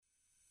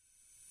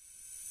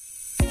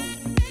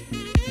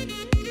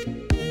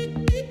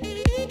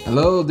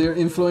Hello, dear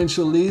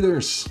influential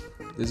leaders.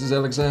 This is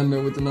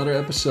Alexander with another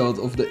episode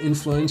of the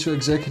Influential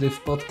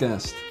Executive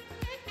Podcast.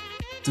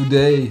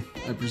 Today,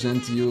 I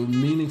present to you a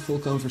meaningful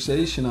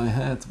conversation I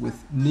had with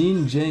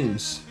Neen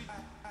James.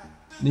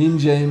 Neen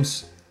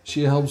James,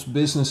 she helps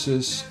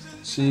businesses,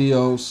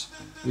 CEOs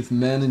with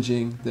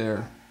managing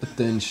their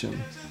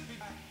attention.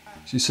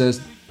 She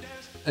says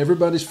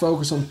everybody's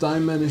focused on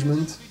time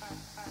management,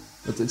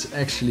 but it's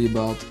actually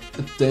about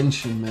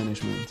attention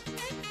management.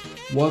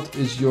 What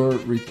is your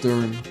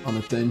return on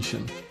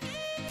attention?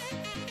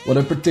 What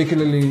I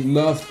particularly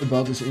loved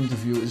about this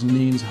interview is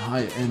Neen's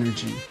high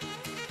energy.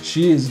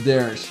 She is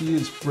there, she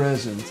is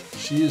present,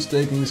 she is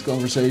taking this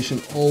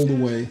conversation all the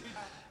way.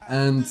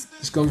 And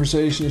this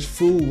conversation is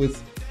full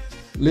with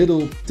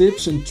little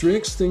tips and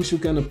tricks, things you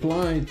can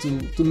apply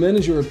to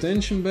manage your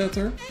attention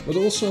better, but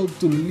also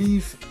to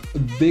leave a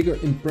bigger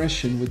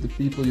impression with the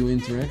people you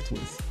interact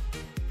with.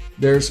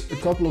 There's a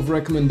couple of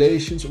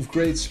recommendations of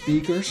great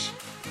speakers,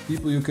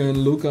 people you can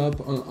look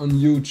up on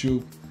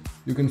YouTube,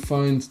 you can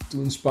find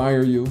to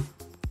inspire you.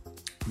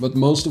 But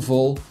most of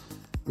all,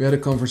 we had a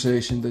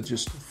conversation that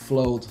just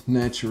flowed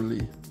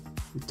naturally.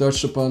 We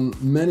touched upon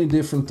many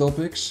different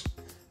topics,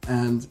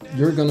 and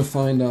you're gonna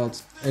find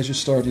out as you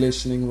start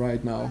listening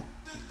right now.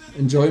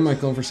 Enjoy my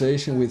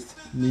conversation with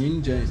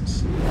Neen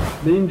James.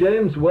 Neen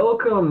James,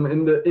 welcome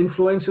in the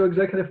Influential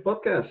Executive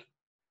Podcast.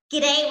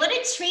 G'day, what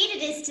a treat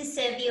it is to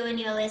serve you and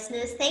your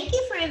listeners. Thank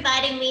you for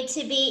inviting me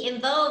to be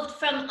involved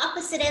from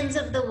opposite ends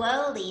of the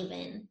world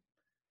even.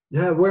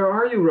 Yeah, where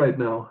are you right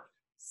now?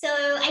 So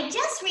I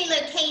just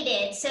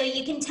relocated, so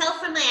you can tell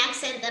from my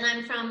accent that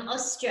I'm from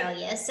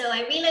Australia. So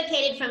I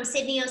relocated from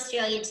Sydney,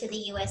 Australia to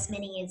the US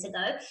many years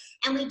ago,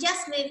 and we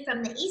just moved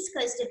from the east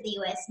coast of the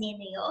US near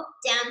New York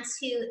down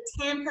to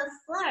Tampa,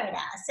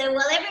 Florida. So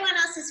while everyone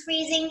else is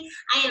freezing,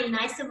 I am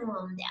nice and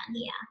warm down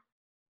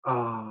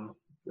here.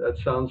 That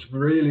sounds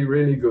really,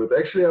 really good.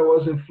 Actually, I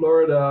was in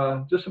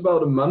Florida just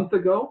about a month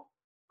ago.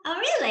 Oh,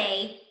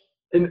 really?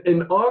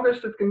 In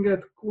August, it can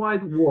get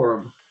quite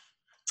warm.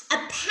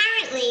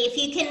 Apparently, if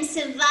you can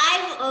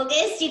survive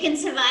August, you can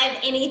survive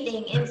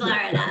anything in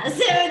Florida.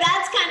 So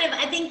that's kind of,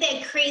 I think,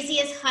 their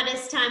craziest,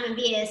 hottest time of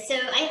year. So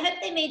I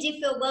hope they made you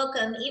feel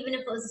welcome, even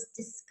if it was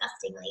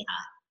disgustingly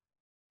hot.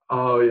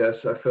 Oh, yes,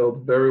 I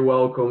felt very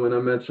welcome, and I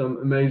met some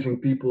amazing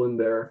people in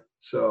there.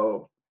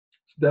 So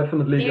it's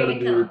definitely going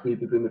to be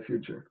repeated in the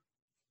future.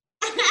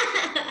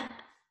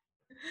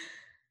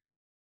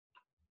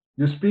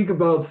 You speak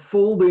about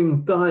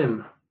folding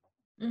time.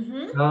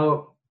 Mm-hmm.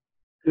 Now,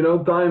 you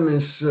know, time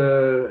is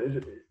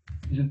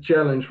a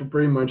challenge for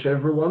pretty much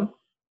everyone.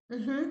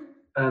 Mm-hmm.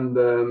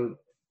 And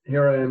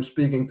here I am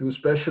speaking to a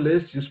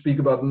specialist. You speak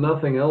about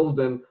nothing else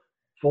than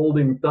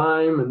folding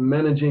time and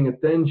managing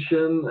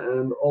attention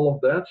and all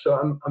of that. So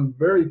I'm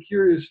very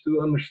curious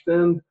to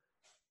understand,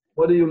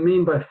 what do you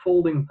mean by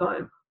folding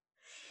time?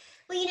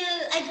 Well, you know,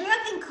 I grew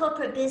up in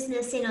corporate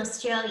business in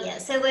Australia.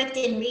 So I worked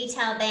in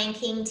retail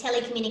banking,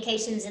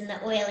 telecommunications, and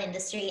the oil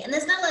industry. And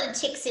there's not a lot of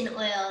chicks in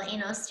oil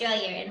in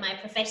Australia in my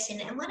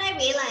profession. And what I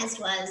realized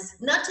was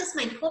not just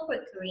my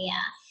corporate career,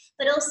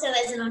 but also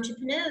as an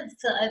entrepreneur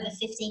for over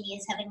 15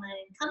 years having my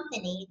own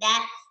company,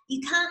 that you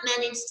can't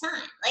manage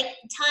time. Like,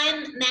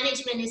 time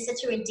management is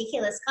such a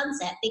ridiculous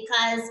concept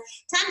because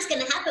time's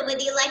going to happen whether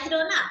you like it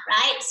or not,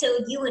 right? So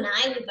you and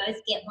I, we both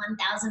get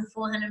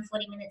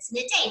 1,440 minutes in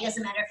a day. It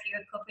doesn't matter if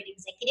you're a corporate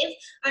executive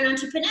or an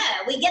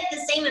entrepreneur. We get the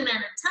same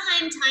amount of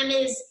time. Time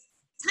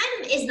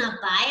is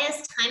not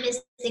biased. Time is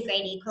the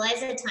great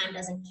equalizer. Time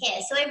doesn't care.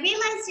 So I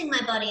realized in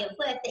my body of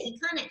work that you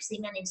can't actually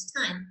manage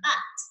time, but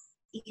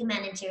you can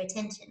manage your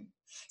attention.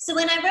 So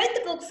when I wrote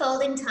the book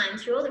Folding Time,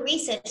 through all the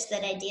research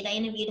that I did, I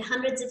interviewed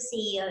hundreds of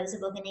CEOs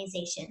of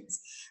organizations.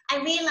 I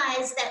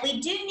realized that we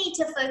do need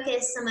to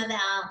focus some of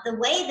the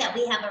way that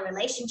we have a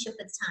relationship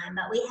with time,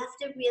 but we have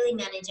to really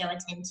manage our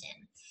attention.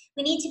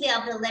 We need to be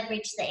able to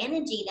leverage the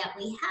energy that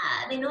we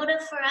have in order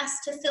for us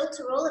to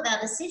filter all of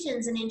our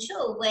decisions and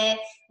ensure we're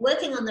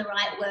working on the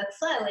right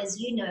workflow, as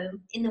you know,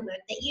 in the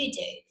work that you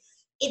do.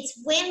 It's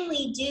when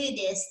we do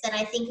this that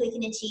I think we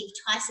can achieve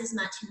twice as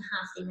much in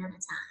half the amount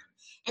of time.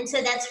 And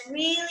so that's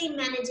really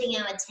managing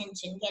our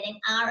attention, getting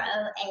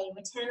ROA,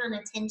 return on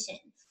attention,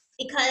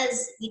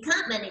 because you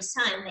can't manage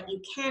time, but you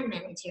can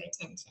manage your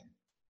attention.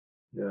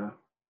 Yeah.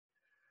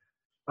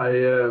 I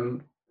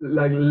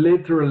like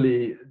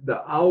literally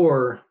the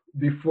hour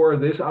before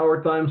this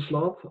hour time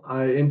slot,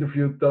 I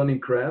interviewed Tony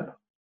Crabb,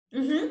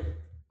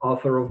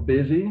 author of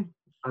Busy.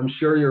 I'm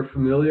sure you're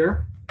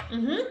familiar.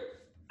 Mm-hmm.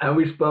 And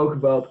we spoke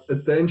about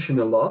attention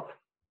a lot.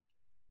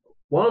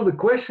 One of the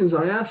questions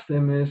I asked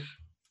him is,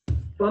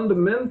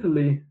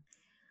 fundamentally,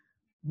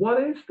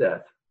 what is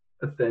that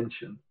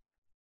attention?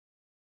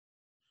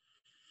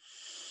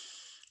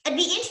 I'd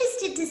be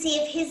interested to see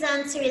if his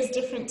answer is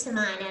different to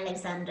mine,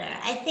 Alexander.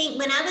 I think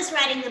when I was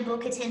writing the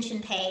book Attention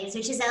Pays,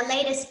 which is our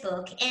latest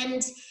book,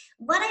 and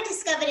what I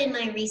discovered in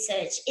my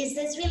research is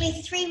there's really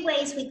three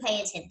ways we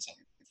pay attention.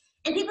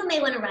 And people may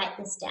want to write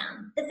this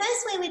down. The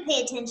first way we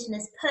pay attention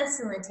is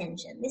personal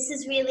attention. This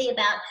is really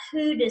about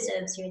who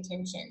deserves your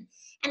attention.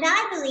 And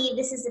I believe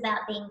this is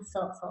about being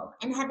thoughtful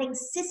and having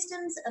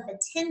systems of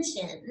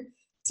attention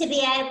to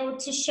be able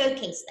to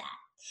showcase that.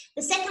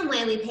 The second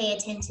way we pay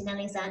attention,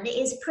 Alexander,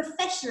 is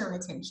professional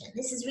attention.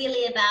 This is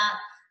really about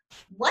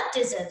what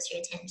deserves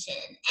your attention.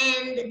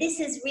 And this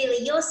is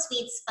really your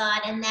sweet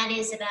spot, and that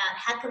is about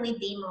how can we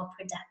be more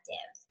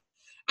productive.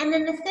 And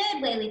then the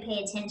third way we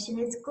pay attention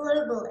is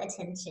global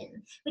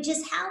attention, which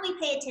is how we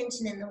pay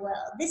attention in the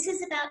world. This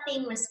is about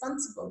being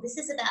responsible. This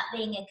is about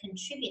being a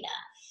contributor.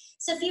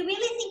 So if you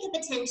really think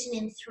of attention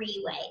in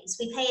three ways,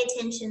 we pay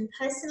attention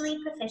personally,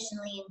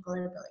 professionally, and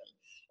globally.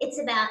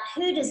 It's about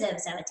who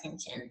deserves our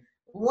attention,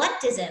 what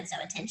deserves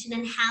our attention,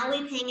 and how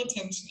we're paying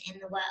attention in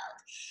the world.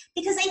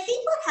 Because I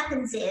think what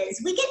happens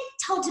is we get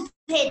told to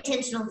pay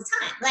attention all the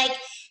time. Like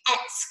at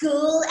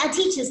school, our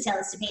teachers tell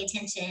us to pay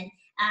attention.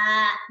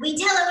 We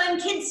tell our own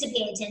kids to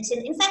pay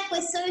attention. In fact,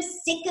 we're so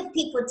sick of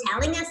people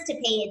telling us to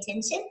pay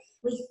attention.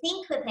 We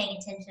think we're paying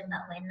attention, but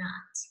we're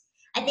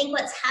not. I think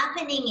what's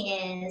happening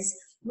is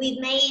we've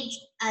made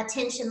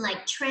attention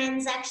like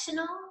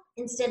transactional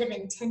instead of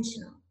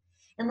intentional.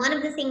 And one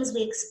of the things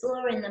we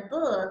explore in the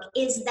book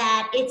is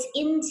that it's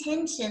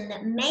intention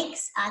that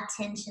makes our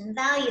attention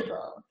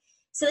valuable.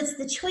 So it's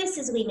the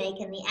choices we make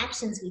and the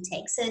actions we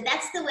take. So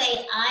that's the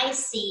way I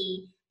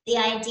see the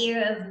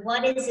idea of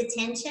what is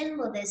attention.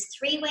 Well, there's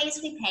three ways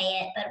we pay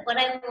it, but what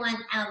I want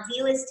our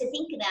viewers to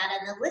think about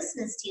and the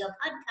listeners to your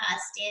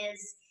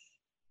podcast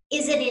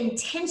is it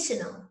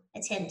intentional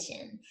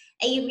attention?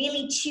 Are you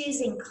really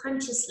choosing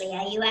consciously?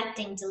 Are you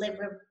acting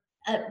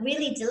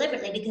really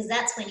deliberately? Because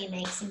that's when you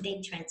make some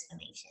big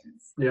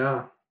transformations.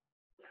 Yeah,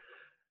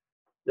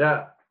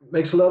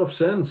 makes a lot of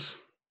sense.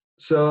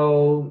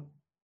 So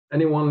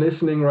anyone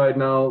listening right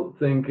now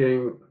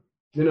thinking,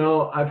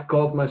 I've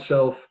caught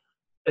myself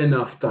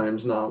enough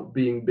times now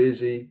being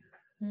busy,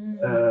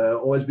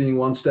 always being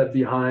one step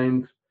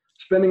behind,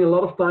 spending a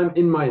lot of time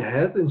in my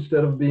head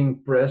instead of being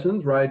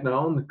present right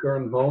now in the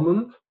current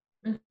moment.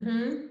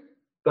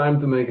 Time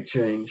to make a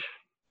change.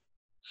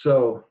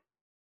 So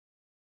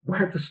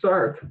where to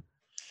start?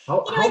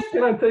 How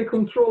can I take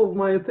control of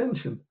my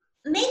attention?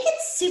 Make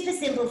it super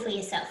simple for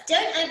yourself.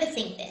 Don't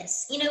overthink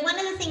this. One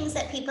of the things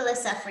that people are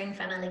suffering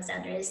from,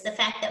 Alexander, is the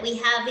fact that we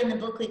have in the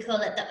book, we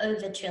call it the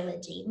over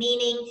trilogy,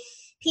 meaning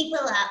people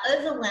are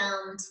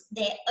overwhelmed,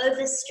 they're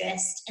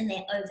overstressed, and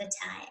they're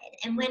overtired.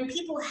 And when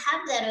people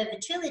have that over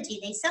trilogy,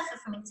 they suffer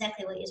from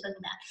exactly what you're talking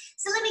about.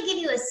 So let me give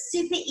you a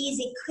super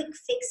easy, quick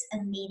fix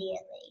immediately.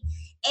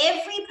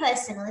 Every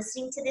person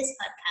listening to this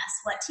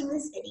podcast, watching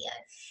this video,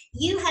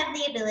 you have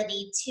the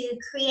ability to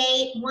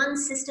create one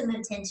system of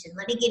attention.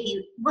 Let me give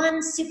you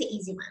one super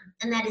easy one,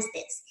 and that is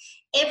this.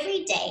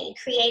 Every day,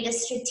 create a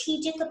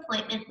strategic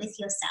appointment with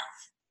yourself.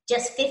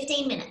 Just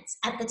 15 minutes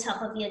at the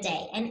top of your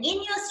day. And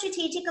in your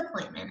strategic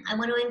appointment, I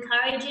want to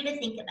encourage you to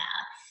think about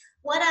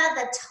what are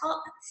the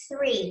top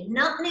 3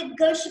 not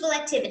negotiable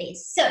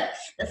activities. So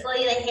before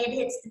your head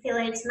hits the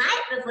pillow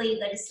tonight, before you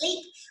go to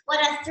sleep,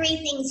 what are 3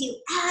 things you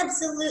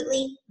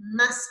absolutely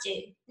must do?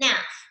 Now,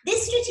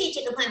 this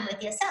strategic appointment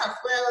with yourself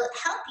will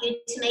help you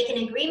to make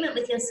an agreement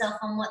with yourself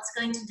on what's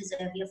going to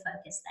deserve your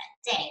focus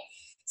that day.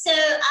 So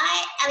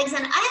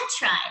Alexander, I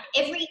have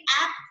tried every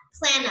app,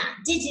 planner,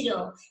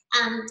 digital,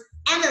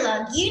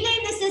 analog, you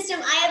name the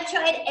system, I have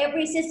tried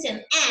every system,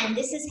 and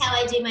this is how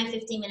I do my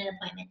 15-minute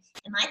appointment.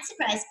 It might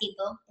surprise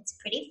people. It's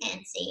pretty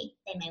fancy.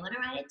 They may want to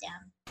write it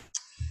down.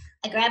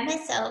 I grab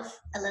myself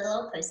a little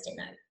old Post-it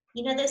note.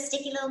 You know those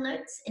sticky little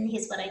notes? And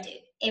here's what I do.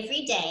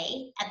 Every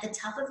day, at the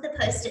top of the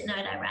Post-it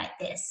note, I write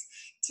this.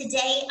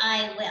 Today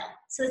I will.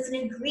 So it's an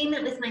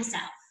agreement with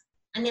myself.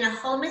 I'm going to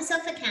hold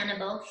myself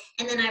accountable,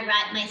 and then I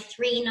write my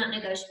 3 not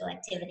negotiable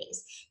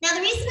activities. Now, the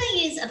reason I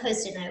use a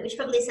Post-it note, which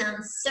probably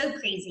sounds so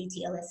crazy to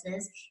your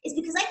listeners, is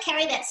because I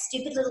carry that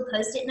stupid little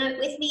Post-it note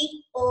with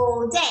me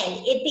all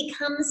day. It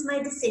becomes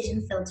my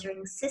decision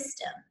filtering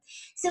system.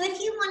 So if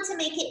you want to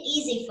make it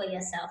easy for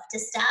yourself to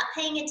start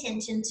paying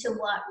attention to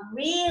what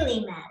really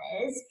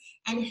matters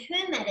and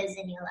who matters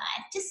in your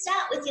life, just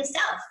start with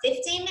yourself,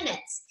 15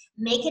 minutes.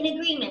 Make an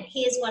agreement.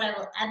 Here's what I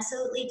will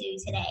absolutely do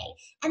today.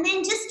 And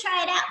then just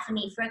try it out for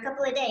me for a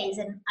couple of days.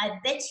 And I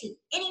bet you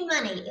any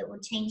money it will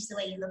change the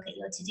way you look at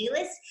your to-do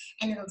list,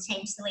 and it'll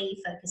change the way you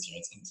focus your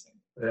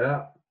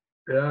attention.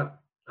 Yeah.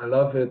 I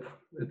love it.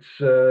 It's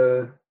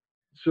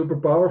super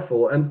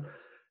powerful. And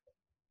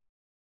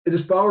it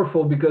is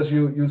powerful because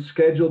you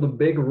schedule the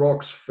big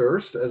rocks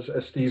first, as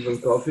Stephen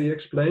Covey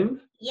explained.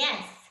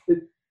 Yes.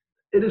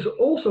 It is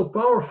also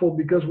powerful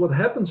because what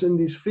happens in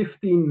these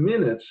 15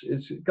 minutes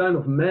is kind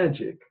of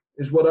magic,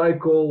 is what I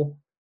call,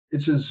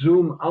 it's a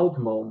zoom out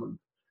moment.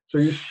 So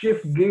you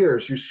shift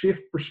gears, you shift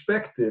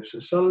perspectives,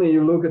 and suddenly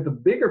you look at the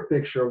bigger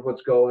picture of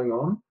what's going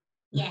on,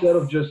 instead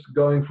of just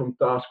going from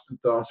task to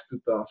task to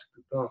task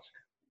to task.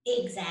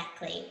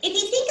 Exactly. If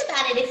you think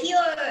about it, if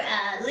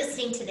you're listening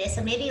listening to this,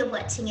 or maybe you're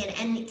watching it,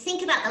 and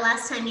think about the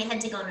last time you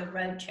had to go on a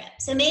road trip.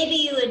 So maybe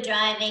you were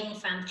driving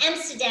from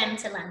Amsterdam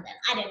to London.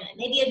 I don't know.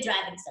 Maybe you're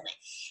driving somewhere.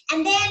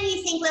 And then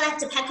you think, well, I have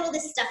to pack all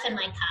this stuff in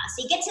my car.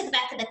 So you get to the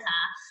back of the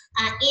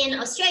car. In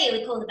Australia,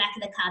 we call the back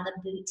of the car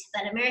the boot,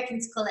 but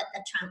Americans call it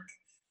the trunk.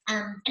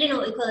 I don't know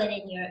what we call it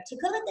in Europe. Do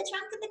you call it the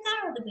trunk of the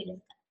car or the boot of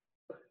the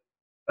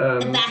car?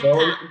 The back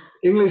part.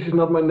 English is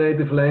not my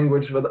native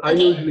language, but I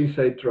usually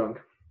say trunk.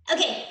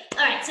 Okay, all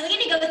right. So we're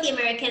going to go with the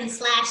American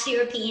 /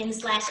 European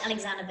 /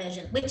 Alexander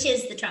version, which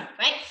is the trunk,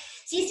 right?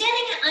 So you're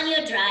standing on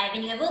your drive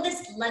and you have all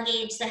this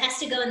luggage that has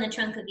to go in the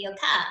trunk of your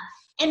car.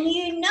 And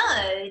you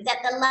know that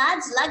the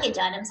large luggage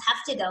items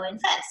have to go in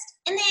first.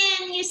 And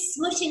then you're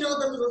smushing all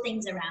the little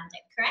things around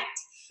it, correct?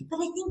 But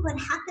I think what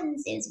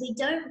happens is we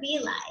don't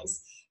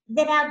realize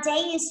that our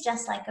day is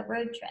just like a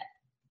road trip.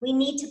 We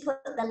need to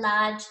put the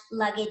large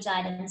luggage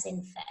items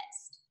in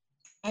first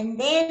and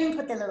then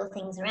put the little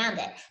things around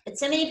it. But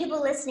so many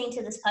people listening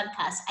to this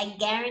podcast, I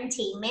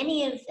guarantee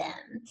many of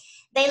them,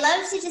 they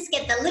love to just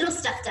get the little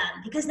stuff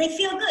done because they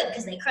feel good,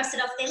 because they cross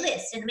it off their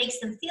list and it makes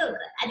them feel good.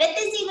 I bet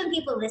there's even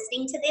people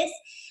listening to this,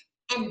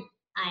 and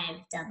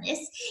I've done this,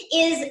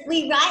 is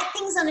we write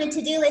things on a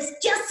to-do list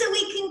just so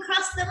we can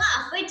cross them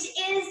off, which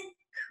is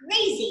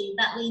crazy,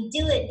 but we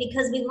do it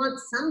because we want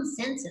some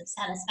sense of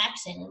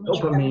satisfaction and we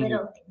get the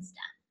little things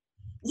done.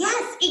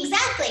 Yes,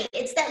 exactly.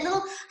 It's that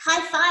little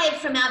high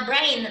five from our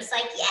brain that's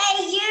like,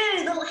 yay,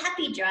 you, little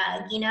happy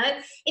drug, you know?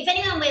 If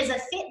anyone wears a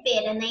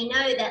Fitbit and they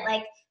know that,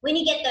 like, when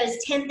you get those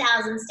 10,000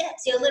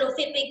 steps, your little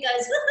Fitbit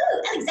goes,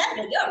 woohoo,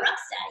 Alexandra, you're a rock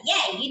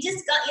star. Yay, you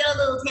just got your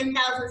little 10,000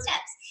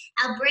 steps.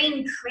 Our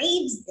brain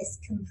craves this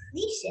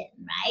completion,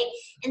 right?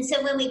 And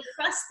so when we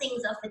cross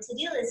things off a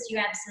to-do list,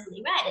 you're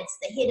absolutely right. It's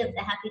the hit of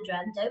the happy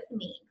drug,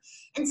 dopamine.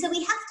 And so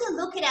we have to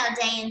look at our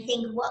day and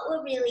think, what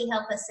will really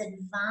help us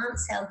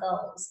advance our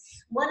goals?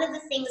 What are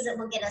the things that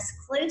will get us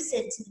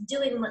closer to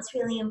doing what's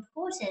really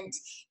important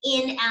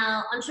in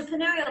our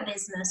entrepreneurial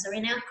business or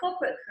in our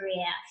corporate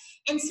career?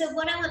 And so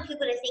what I want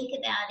people to think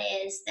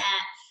about is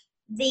that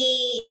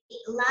the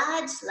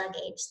large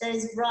luggage,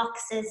 those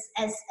rocks,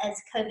 as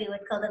Kobe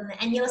would call them,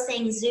 and you're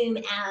saying zoom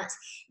out,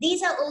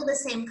 these are all the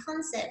same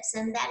concepts,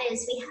 and that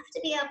is we have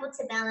to be able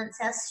to balance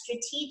our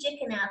strategic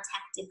and our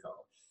tactical.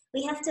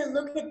 We have to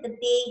look at the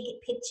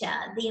big picture,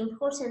 the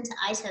important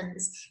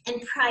items,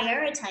 and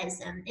prioritize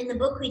them. In the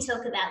book, we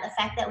talk about the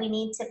fact that we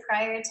need to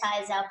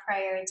prioritize our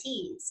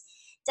priorities.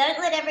 Don't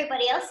let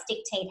everybody else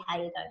dictate how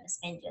you're going to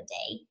spend your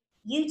day.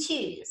 You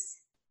choose.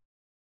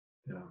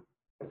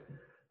 Yeah,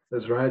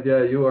 that's right.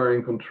 Yeah, you are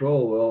in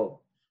control.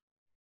 Well,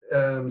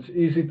 it's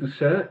easy to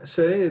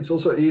say. It's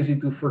also easy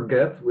to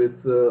forget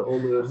with all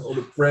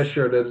the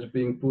pressure that is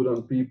being put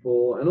on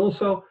people, and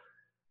also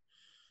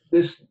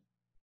this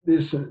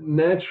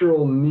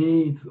natural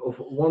need of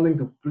wanting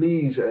to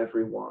please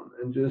everyone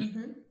and just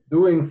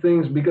doing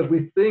things because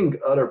we think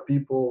other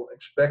people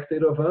expect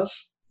it of us.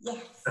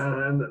 Yes.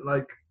 And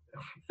like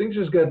things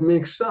just get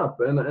mixed up.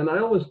 And I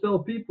always tell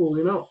people,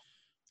 you know,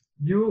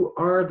 you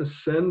are the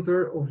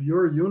center of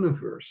your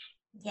universe.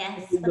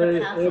 Yes, what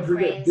a powerful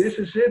phrase. This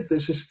is it.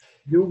 This is,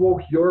 you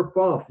walk your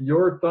path,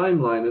 your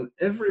timeline, and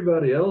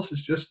everybody else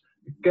is just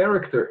a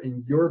character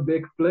in your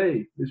big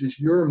play. This is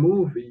your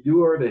movie.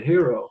 You are the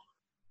hero.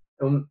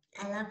 And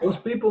once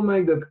people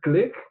make that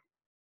click,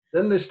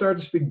 then they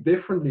start to speak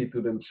differently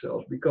to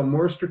themselves, become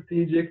more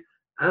strategic,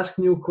 ask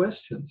new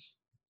questions.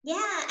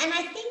 Yeah, and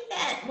I think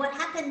that what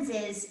happens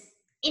is,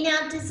 in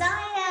our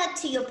desire,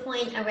 to your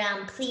point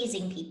around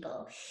pleasing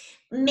people,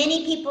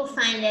 many people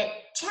find it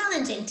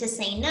challenging to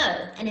say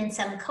no. And in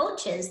some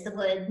cultures, the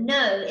word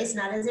no is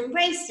not as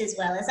embraced as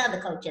well as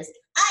other cultures.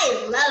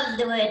 I love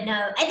the word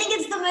no. I think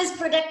it's the most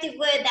productive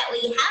word that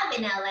we have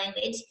in our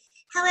language.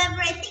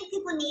 However, I think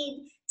people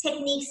need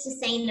techniques to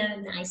say no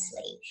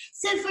nicely.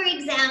 So for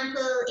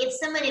example, if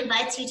someone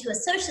invites you to a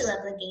social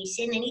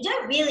obligation and you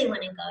don't really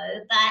want to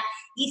go, but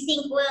you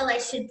think, well, I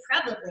should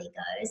probably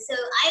go. So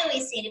I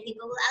always say to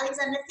people, well,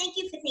 Alexandra, thank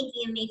you for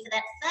thinking of me for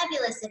that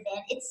fabulous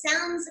event. It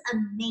sounds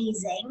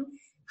amazing.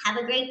 Have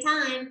a great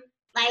time.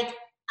 Like,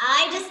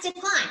 I just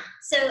decline.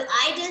 So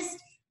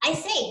I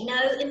say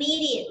no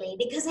immediately,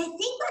 because I think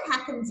what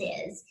happens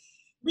is,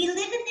 we live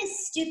in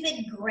this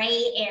stupid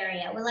gray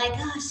area. We're like,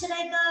 oh, should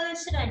I go?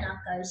 Should I not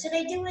go? Should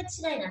I do it?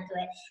 Should I not do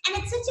it? And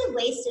it's such a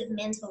waste of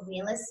mental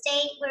real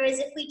estate. Whereas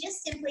if we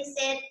just simply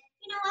said,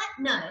 you know what?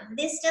 No,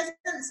 this doesn't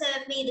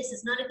serve me. This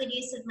is not a good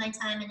use of my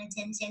time and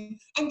attention.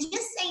 And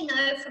just say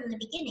no from the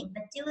beginning,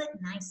 but do it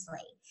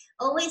nicely.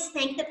 Always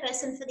thank the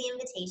person for the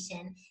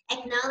invitation.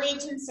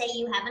 Acknowledge and say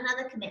you have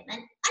another commitment.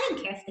 I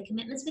don't care if the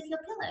commitment's with your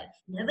pillow.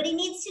 Nobody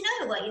needs to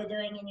know what you're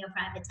doing in your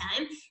private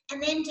time.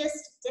 And then just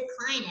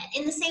decline it.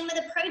 And the same with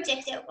a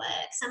project at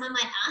work. Someone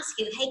might ask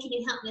you, hey, can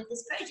you help me with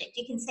this project?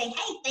 You can say,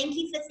 hey, thank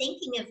you for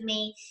thinking of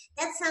me.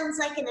 That sounds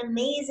like an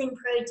amazing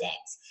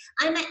project.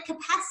 I'm at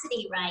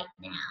capacity right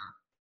now,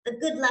 but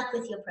good luck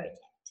with your project.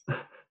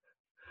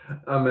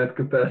 I'm at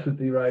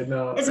capacity right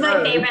now. It's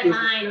my favorite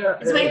line.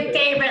 It's my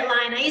favorite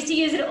line. I used to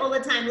use it all the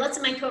time. Lots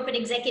of my corporate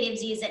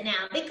executives use it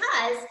now,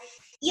 because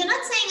you're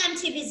not saying I'm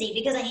too busy,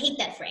 because I hate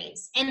that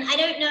phrase. And I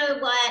don't know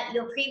what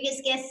your previous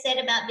guest said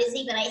about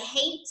busy, but I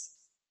hate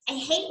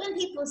when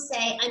people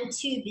say I'm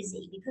too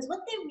busy, because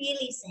what they're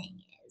really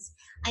saying is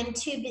I'm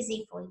too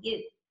busy for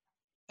you.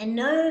 And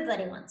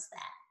nobody wants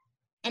that.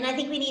 And I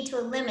think we need to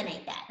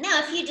eliminate that. Now,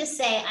 if you just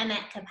say I'm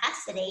at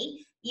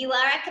capacity, you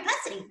are at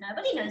capacity.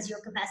 Nobody knows your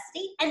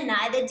capacity, and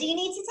neither do you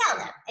need to tell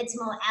them. It's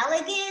more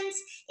elegant.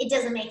 It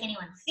doesn't make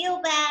anyone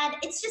feel bad.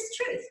 It's just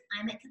truth.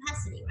 I'm at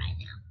capacity right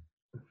now.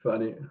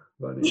 Funny.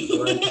 I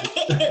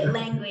like it.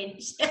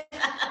 Language.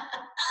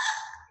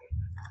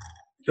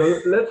 So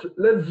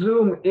let's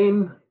zoom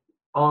in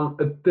on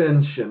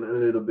attention a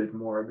little bit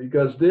more,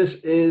 because this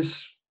is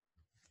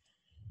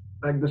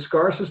like the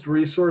scarcest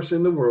resource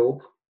in the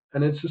world,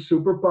 and it's a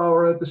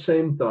superpower at the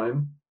same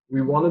time.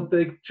 We want to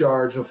take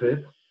charge of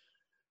it.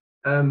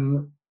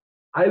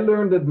 I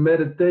learned that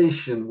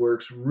meditation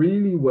works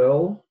really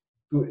well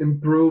to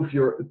improve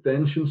your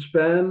attention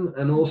span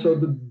and also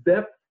the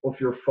depth of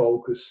your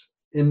focus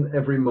in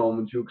every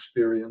moment you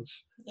experience.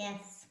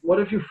 Yes. What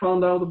have you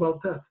found out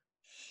about that?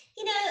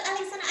 You know,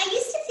 Alexander, I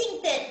used to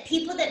think that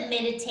people that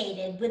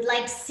meditated would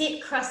like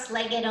sit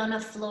cross-legged on a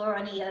floor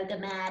on a yoga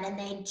mat and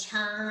they'd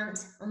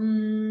chant.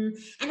 And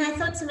I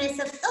thought to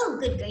myself, oh,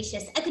 good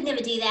gracious, I could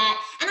never do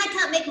that. And I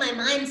can't make my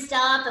mind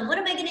stop. And what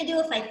am I going to do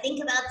if I think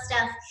about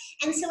stuff?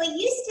 And so I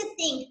used to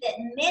think that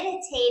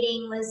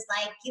meditating was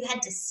like you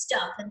had to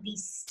stop and be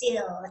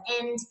still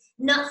and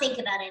not think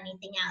about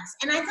anything else.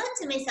 And I thought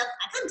to myself,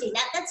 I can't do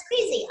that. That's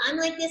crazy. I'm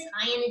like this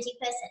high energy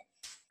person.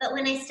 But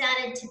when I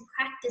started to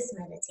practice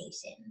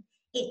meditation,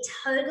 it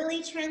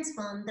totally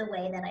transformed the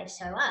way that I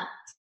show up.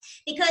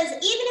 Because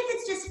even if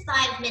it's just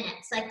 5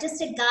 minutes, like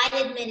just a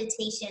guided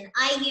meditation,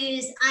 I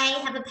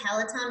have a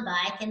Peloton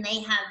bike and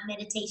they have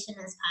meditation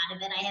as part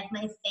of it. I have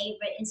my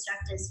favorite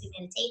instructors who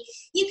meditate.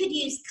 You could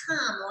use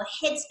Calm or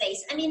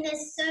Headspace. I mean,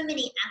 there's so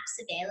many apps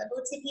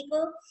available to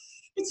people.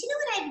 But you know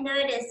what I've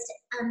noticed,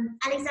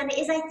 Alexander,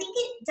 is I think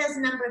it does a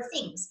number of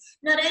things.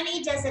 Not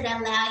only does it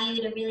allow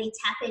you to really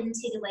tap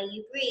into the way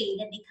you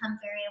breathe and become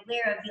very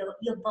aware of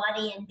your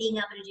body and being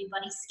able to do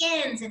body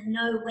scans and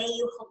know where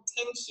you hold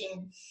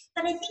tension,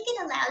 but I think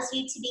it allows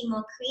you to be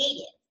more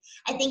creative.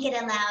 I think it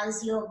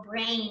allows your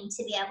brain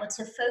to be able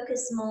to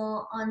focus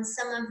more on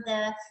some of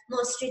the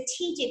more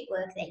strategic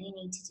work that you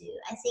need to do.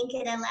 I think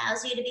it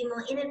allows you to be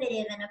more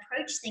innovative and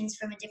approach things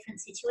from a different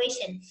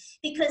situation,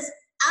 because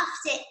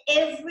after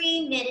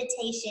every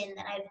meditation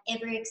that I've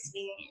ever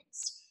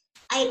experienced,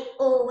 I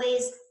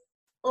always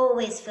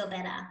feel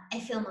better. I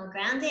feel more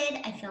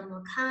grounded, I feel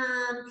more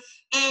calm,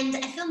 and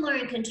I feel more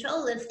in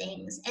control of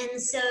things.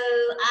 And so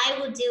I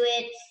will do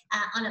it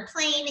on a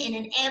plane, in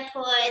an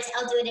airport,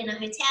 I'll do it in a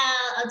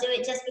hotel, I'll do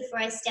it just before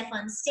I step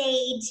on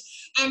stage.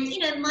 And you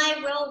know,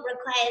 my role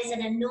requires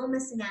an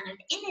enormous amount of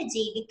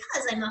energy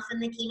because I'm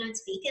often the keynote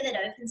speaker that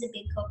opens a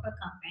big corporate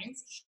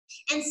conference.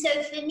 And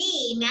so for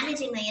me,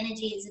 managing my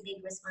energy is a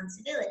big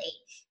responsibility.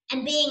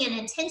 And being an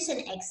attention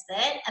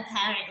expert,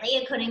 apparently,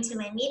 according to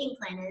my meeting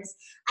planners,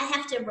 I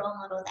have to role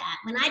model that.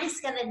 When I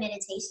discovered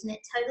meditation,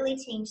 it totally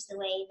changed the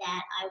way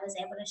that I was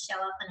able to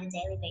show up on a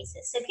daily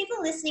basis. So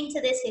people listening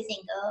to this who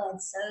think, oh,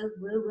 it's so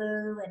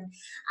woo-woo and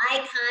I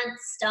can't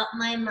stop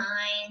my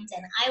mind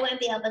and I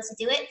won't be able to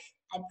do it,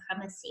 I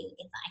promise you,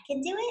 if I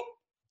can do it,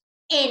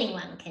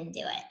 anyone can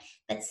do it.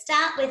 But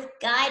start with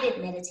guided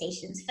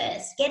meditations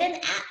first. Get an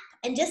app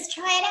and just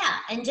try it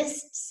out and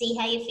just see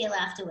how you feel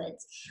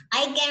afterwards.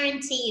 I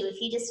guarantee you, if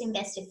you just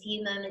invest a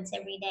few moments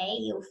every day,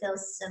 you'll feel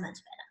so much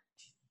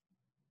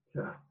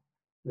better.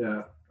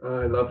 Yeah,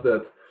 I love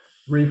that.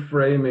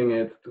 Reframing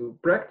it to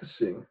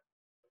practicing.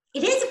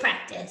 It is a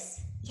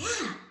practice.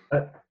 Yeah.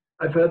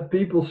 I've had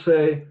people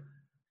say,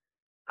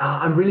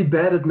 I'm really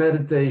bad at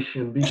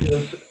meditation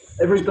because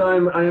every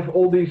time I have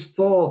all these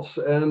thoughts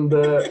and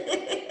I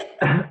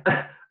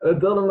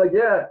tell them like,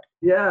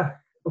 yeah,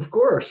 of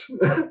course.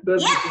 When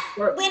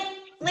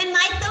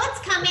my thoughts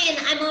come in,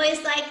 I'm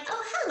always like,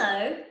 oh,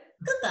 hello,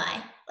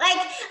 goodbye.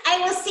 Like, I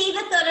will see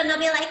the thought and I'll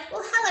be like,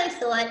 well, hello,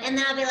 thought. And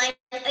then I'll be like,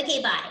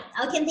 okay, bye.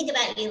 I can think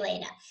about you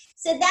later.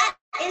 So that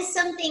is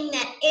something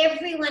that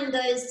everyone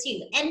goes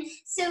to. And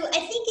so I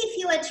think if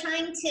you are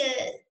trying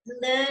to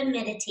learn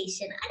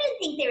meditation, I don't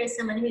think there is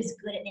someone who's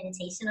good at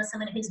meditation or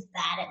someone who's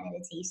bad at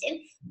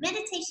meditation.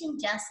 Meditation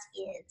just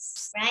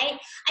is, right?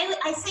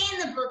 I say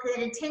in the book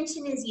that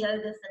attention is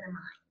yoga for the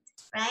mind.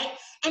 Right?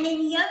 And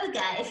in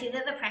yoga, if you've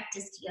ever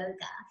practiced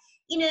yoga,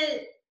 you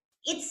know,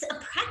 it's a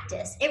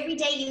practice. Every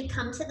day you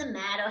come to the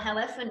mat or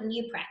however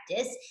you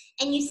practice,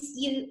 and you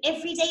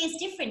every day is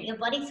different. Your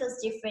body feels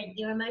different.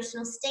 Your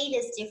emotional state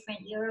is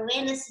different. Your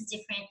awareness is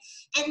different.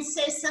 And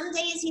so some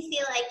days you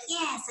feel like,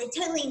 yes, I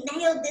totally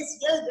nailed this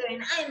yoga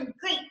and I'm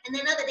great. And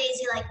then other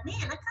days you're like, man, I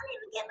can't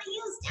even get my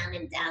heels down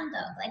in down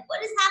dog. Like,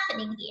 what is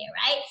happening here,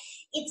 right?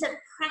 It's a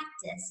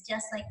practice,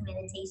 just like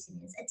meditation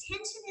is.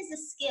 Attention is a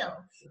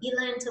skill. You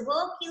learn to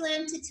walk, you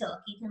learn to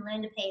talk. You can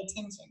learn to pay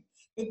attention.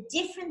 The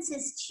difference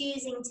is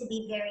choosing to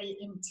be very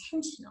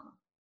intentional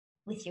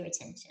with your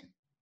attention.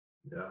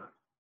 Yeah,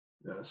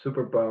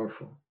 super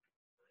powerful.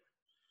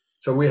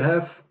 So we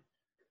have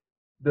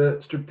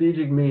the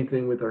strategic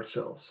meeting with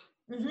ourselves.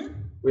 Mm-hmm.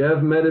 We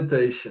have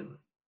meditation.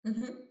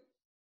 Mm-hmm.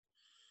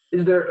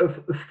 Is there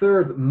a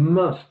third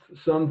must,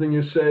 something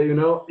you say,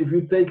 if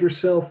you take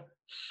yourself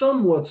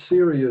somewhat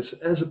serious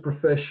as a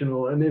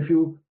professional, and if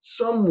you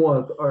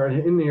somewhat are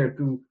in here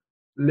to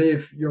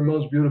live your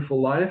most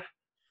beautiful life,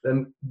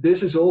 then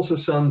this is also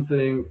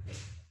something,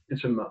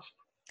 it's a must.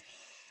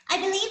 I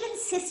believe in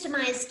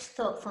systemized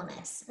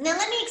thoughtfulness. Now,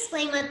 let me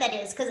explain what that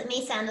is, because it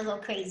may sound a little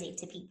crazy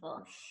to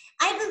people.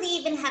 I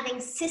believe in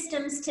having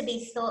systems to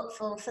be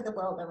thoughtful for the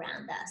world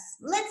around us.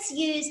 Let's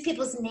use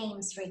people's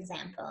names, for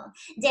example.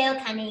 Dale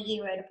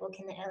Carnegie wrote a book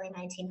in the early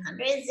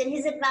 1900s, and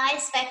his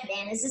advice back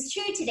then is as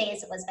true today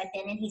as it was back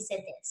then, and he said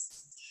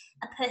this: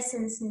 a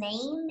person's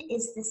name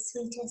is the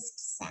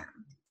sweetest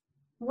sound.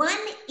 One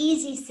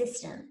easy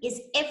system is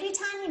every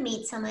time you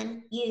meet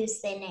someone,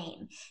 use their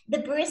name. The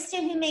barista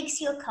who makes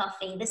your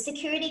coffee, the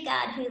security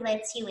guard who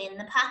lets you in,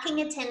 the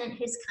parking attendant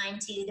who's kind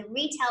to you, the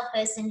retail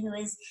person who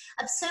is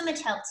of so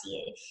much help to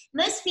you.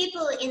 Most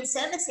people in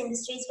service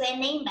industries wear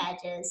name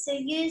badges, so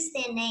use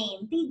their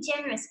name. Be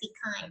generous, be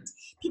kind.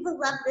 People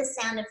love the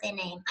sound of their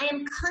name. I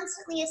am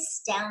constantly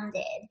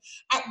astounded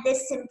at the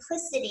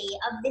simplicity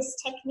of this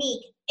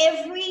technique.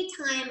 Every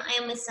time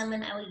I am with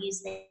someone, I will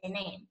use their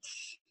name.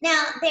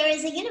 Now, there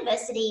is a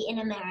university in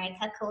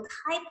America called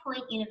High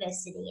Point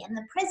University, and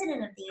the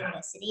president of the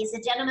university is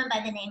a gentleman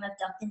by the name of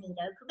Dr.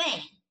 Nito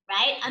Cobain,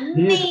 right?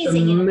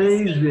 Amazing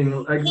university.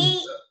 Like,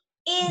 he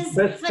is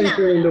best phenomenal.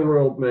 speaker in the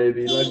world,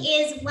 maybe. He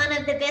is one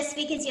of the best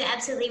speakers. You're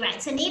absolutely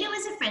right. So Nito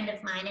is a friend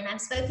of mine, and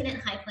I've spoken at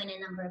High Point a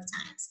number of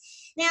times.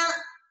 Now,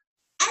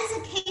 as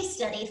a case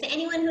study, for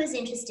anyone who is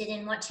interested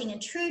in watching a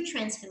true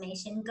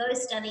transformation, go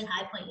study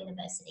High Point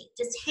University.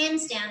 Just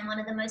hands down, one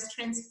of the most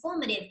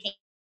transformative case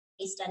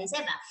studies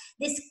ever.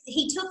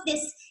 He took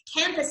this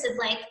campus of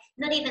like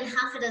not even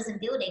half a dozen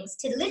buildings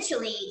to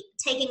literally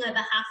taking over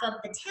half of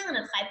the town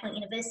of High Point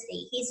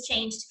University. He's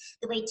changed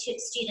the way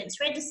students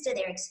register,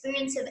 their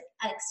experience of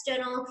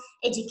external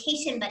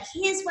education. But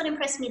here's what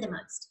impressed me the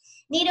most.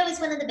 Nito is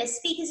one of the best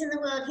speakers in the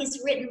world.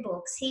 He's written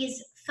books.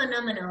 He's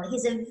phenomenal.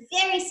 He's a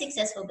very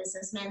successful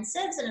businessman,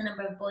 serves on a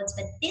number of boards,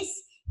 but this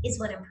is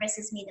what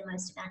impresses me the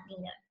most about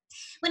Nito.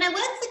 When I worked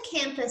the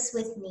campus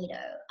with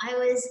Nito, I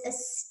was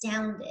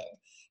astounded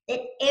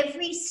that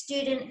every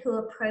student who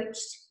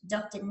approached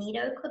Dr.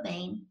 Nito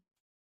Cobain,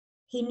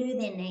 he knew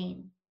their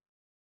name.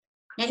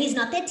 Now, he's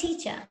not their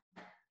teacher.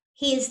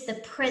 He is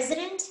the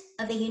president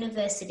of a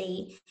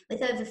university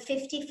with over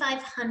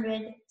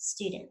 5,500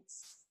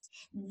 students.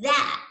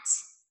 That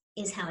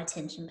is how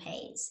attention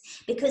pays,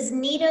 because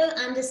Nito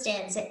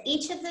understands that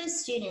each of those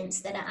students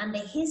that are under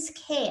his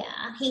care,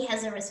 he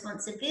has a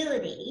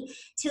responsibility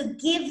to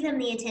give them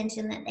the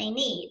attention that they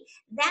need.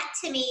 That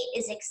to me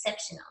is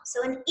exceptional.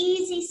 So an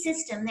easy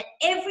system that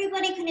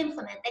everybody can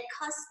implement that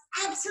costs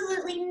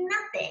absolutely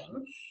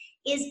nothing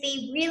is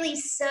be really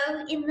so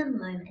in the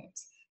moment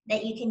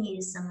that you can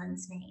use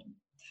someone's name.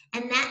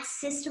 And that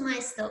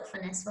systemized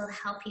thoughtfulness will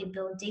help you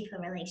build deeper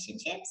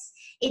relationships.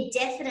 It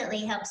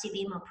definitely helps you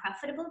be more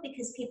profitable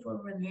because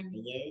people remember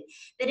you,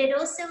 but it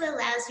also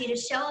allows you to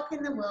show up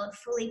in the world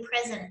fully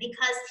present,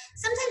 because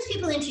sometimes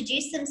people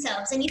introduce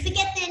themselves and you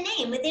forget their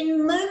name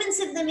within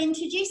moments of them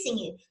introducing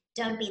you.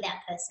 Don't be that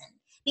person.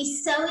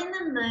 Be so in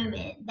the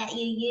moment that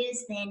you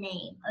use their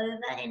name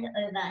over and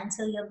over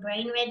until your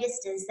brain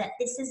registers that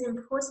this is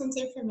important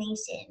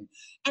information.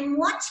 And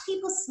watch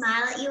people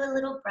smile at you a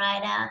little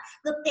brighter.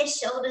 Look, their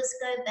shoulders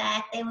go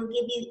back. They will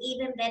give you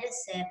even better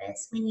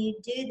service when you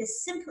do the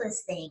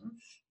simplest thing,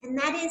 and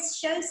that is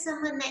show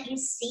someone that you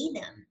see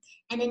them.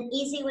 And an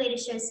easy way to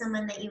show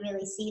someone that you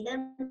really see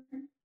them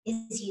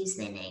is use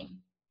their name.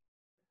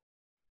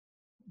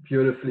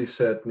 Beautifully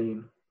said,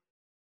 Neen.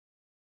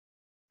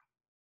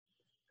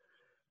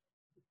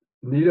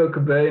 Nito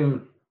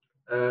Cobain,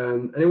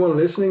 and anyone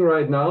listening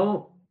right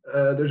now,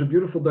 there's a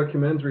beautiful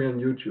documentary on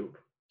YouTube.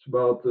 It's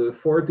about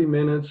 40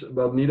 minutes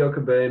about Nito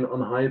Cobain on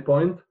High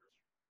Point.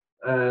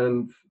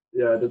 And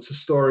yeah, that's a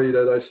story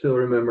that I still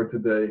remember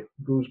today.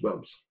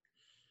 Goosebumps.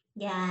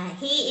 Yeah,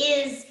 he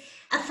is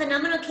a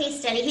phenomenal case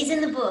study. He's in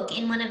the book,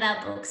 in one of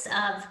our books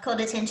called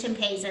Attention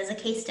Pays, as a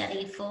case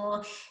study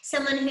for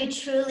someone who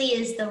truly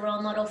is the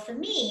role model for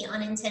me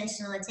on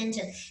intentional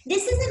attention.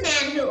 This is a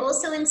man who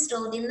also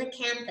installed in the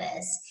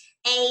campus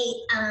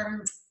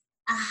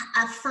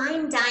a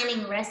fine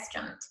dining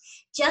restaurant,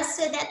 just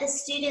so that the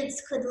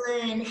students could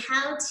learn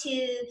how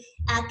to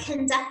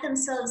conduct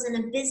themselves in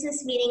a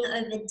business meeting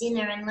over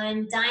dinner and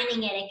learn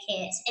dining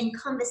etiquette and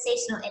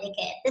conversational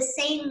etiquette. The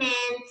same man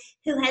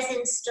who has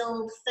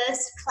installed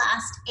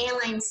first-class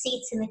airline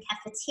seats in the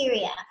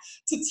cafeteria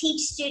to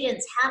teach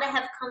students how to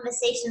have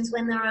conversations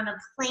when they're on a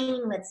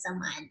plane with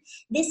someone.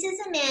 This is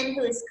a man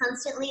who is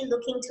constantly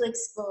looking to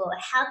explore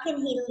how can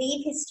he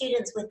leave his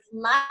students with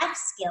life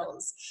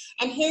skills,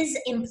 and his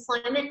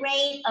employment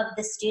rate of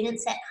the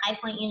students at High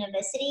Point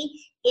University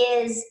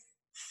is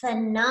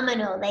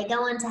phenomenal. They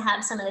go on to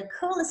have some of the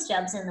coolest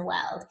jobs in the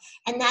world.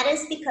 And that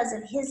is because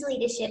of his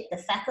leadership, the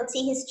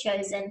faculty he's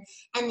chosen,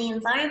 and the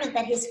environment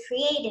that he's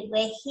created,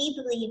 where he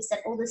believes that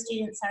all the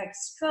students are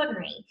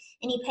extraordinary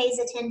and he pays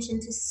attention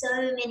to so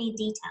many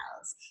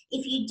details.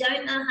 If you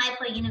don't know High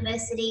Point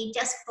University,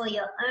 just for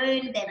your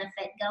own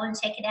benefit, go and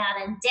check it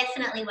out, and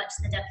definitely watch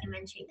the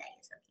documentary that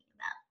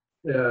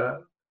you're talking Yeah,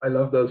 about. I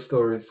love those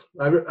stories.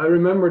 I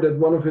remember that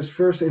one of his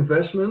first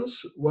investments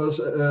was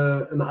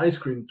an ice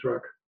cream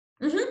truck.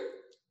 Mm-hmm.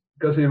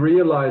 Because he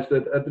realized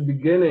that at the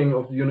beginning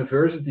of the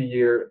university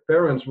year,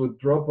 parents would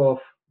drop off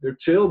their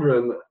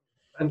children,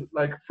 and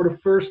like for the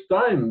first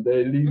time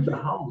they leave the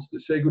house, they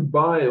say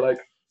goodbye, like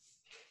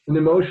an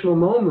emotional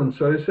moment.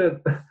 So they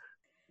said,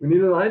 we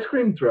need an ice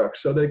cream truck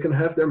so they can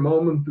have their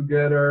moment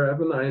together,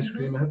 have an ice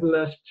cream, have a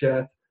last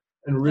chat,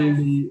 and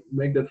really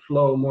make that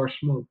flow more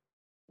smooth.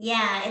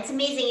 Yeah, it's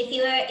amazing.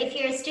 If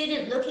you're a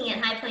student looking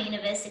at High Point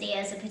University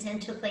as a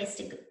potential place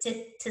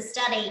to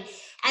study,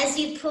 as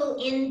you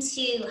pull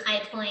into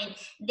High Point,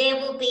 there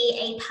will be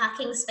a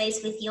parking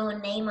space with your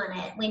name on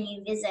it when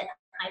you visit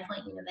High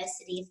Point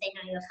University, if they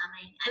know you're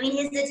coming. I mean,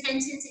 his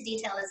attention to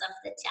detail is off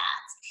the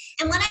charts.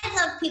 And what I'd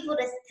love people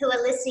who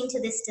are listening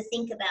to this to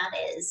think about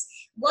is,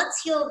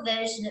 what's your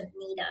version of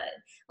Nido?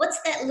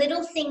 What's that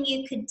little thing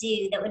you could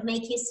do that would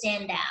make you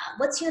stand out?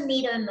 What's your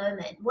Nido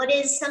moment? What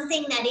is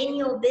something that in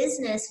your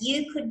business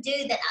you could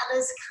do that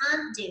others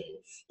can't do?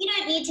 You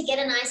don't need to get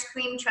an ice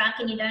cream truck,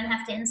 and you don't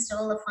have to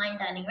install a fine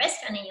dining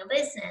restaurant in your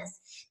business.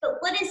 But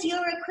what is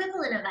your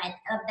equivalent of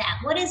that?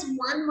 What is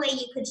one way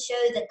you could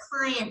show the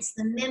clients,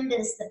 the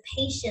members, the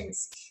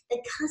patients,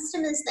 the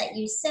customers that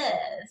you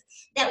serve,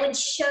 that would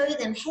show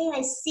them, hey,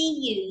 I see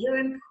you, you're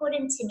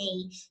important to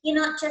me. You're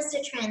not just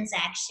a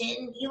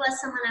transaction, you are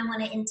someone I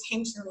want to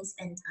intentionally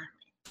spend time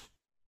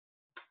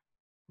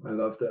with. I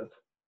love that.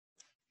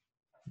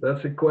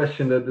 That's a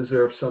question that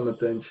deserves some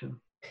attention.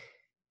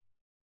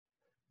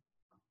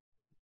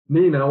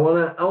 Neen, I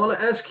wanna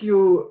ask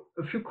you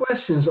a few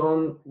questions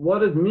on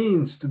what it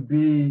means to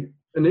be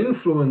an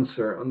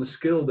influencer on the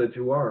scale that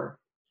you are.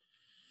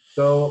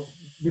 So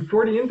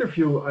before the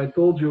interview, I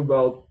told you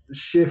about the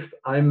shift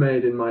I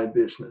made in my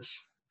business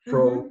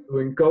from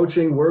doing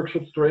coaching,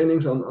 workshops,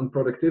 trainings on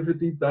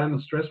productivity, time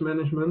and stress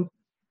management,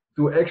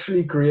 to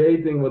actually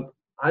creating what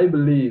I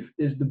believe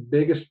is the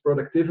biggest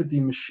productivity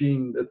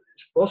machine that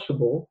is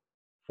possible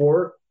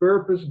for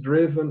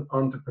purpose-driven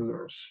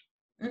entrepreneurs.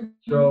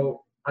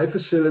 So I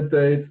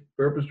facilitate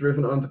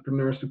purpose-driven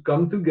entrepreneurs to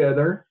come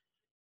together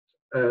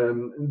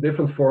in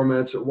different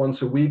formats,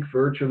 once a week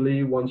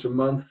virtually, once a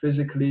month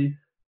physically,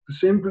 to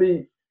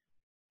simply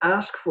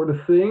ask for the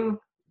thing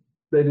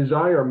they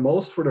desire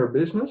most for their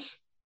business,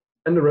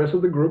 and the rest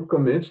of the group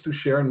commits to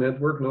share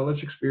network,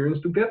 knowledge, experience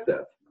to get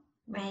that.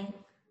 Right.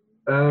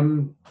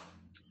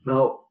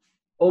 Now,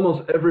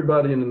 almost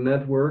everybody in the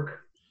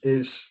network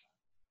is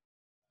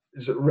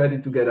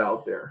ready to get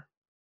out there.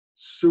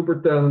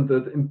 Super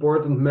talented,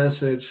 important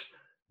message,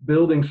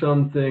 building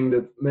something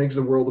that makes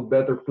the world a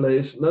better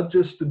place, not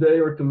just today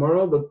or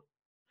tomorrow, but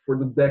for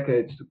the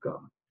decades to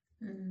come.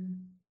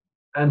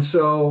 And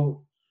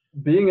so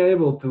being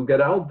able to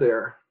get out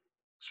there,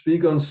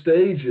 speak on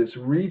stages,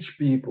 reach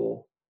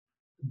people,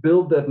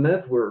 build that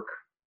network,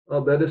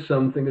 well, that is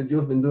something that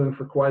you've been doing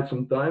for quite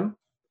some time.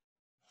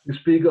 You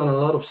speak on a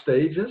lot of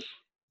stages.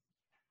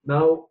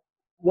 Now,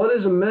 what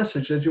is a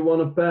message that you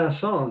want to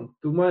pass on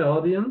to my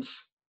audience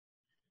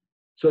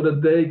so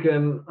that they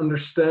can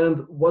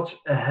understand what's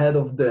ahead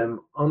of them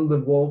on the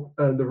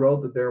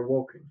road that they're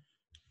walking?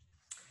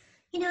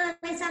 You know,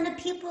 Alexander,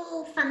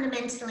 people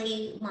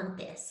fundamentally want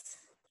this.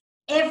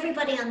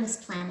 Everybody on this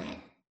planet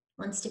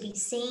wants to be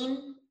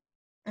seen,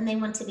 and they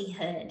want to be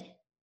heard.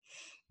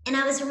 And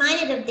I was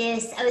reminded of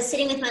this. I was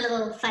sitting with my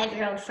little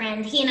 5-year-old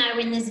friend. He and I were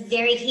in this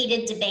very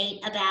heated debate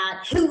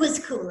about who was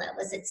cooler.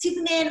 Was it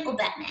Superman or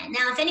Batman?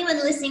 Now, if anyone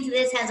listening to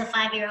this has a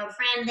 5-year-old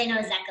friend, they know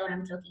exactly what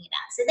I'm talking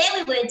about. So there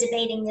we were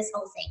debating this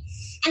whole thing.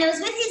 And I was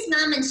with his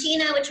mum, and she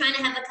and I were trying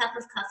to have a cup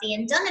of coffee,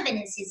 and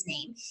Donovan is his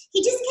name.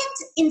 He just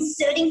kept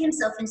inserting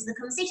himself into the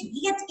conversation.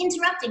 He kept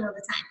interrupting all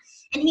the time.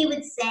 And he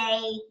would say,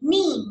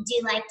 Neen, do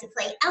you like to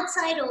play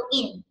outside or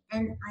in?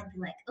 And I'd be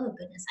like, oh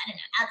goodness, I don't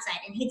know,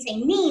 outside. And he'd say,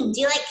 Neen, do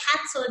you like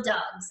cats or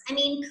dogs? I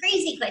mean,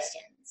 crazy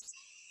questions.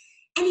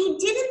 And he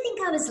didn't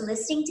think I was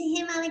listening to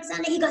him,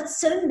 Alexander. He got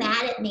so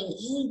mad at me.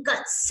 He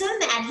got so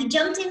mad. He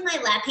jumped in my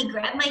lap. He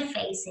grabbed my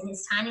face in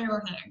his tiny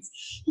little hands.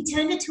 He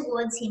turned it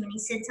towards him and he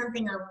said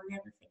something I will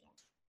never forget.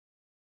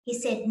 He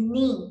said,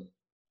 Neen,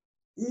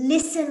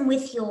 listen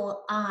with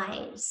your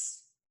eyes.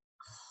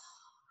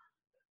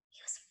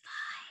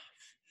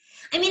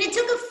 I mean, it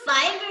took a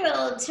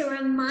 5-year-old to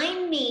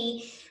remind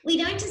me, we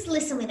don't just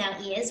listen with our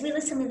ears, we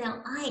listen with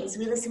our eyes,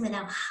 we listen with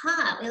our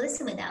heart, we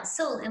listen with our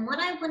soul. And what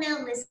I want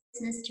our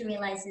listeners to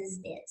realize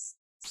is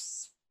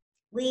this: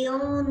 we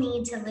all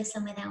need to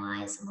listen with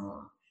our eyes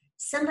more.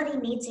 Somebody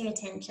needs your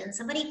attention.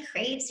 Somebody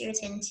craves your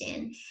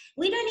attention.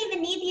 We don't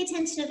even need the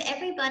attention of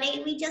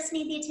everybody. We just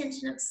need the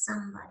attention of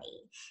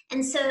somebody.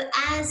 And so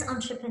as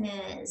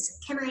entrepreneurs,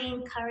 can I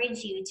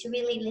encourage you to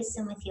really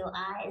listen with your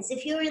eyes?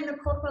 If you're in the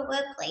corporate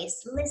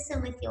workplace,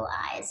 listen with your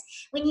eyes.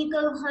 When you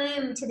go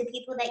home to the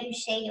people that you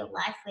share your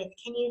life with,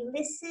 can you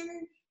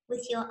listen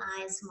with your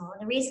eyes more?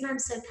 The reason I'm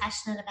so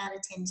passionate about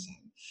attention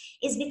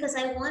is because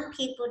I want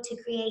people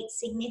to create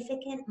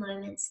significant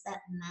moments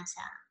that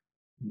matter.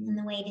 And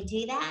the way to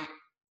do that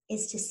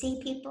is to see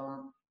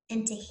people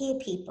and to hear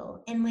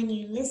people. And when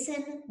you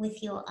listen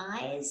with your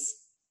eyes,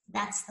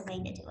 that's the way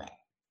to do it.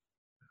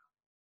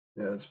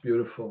 Yeah, it's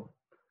beautiful.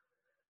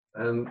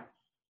 And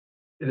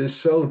it is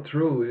so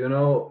true. You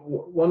know,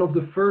 one of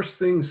the first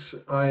things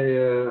I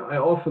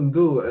often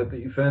do at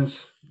the events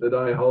that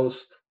I host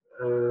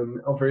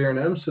over here in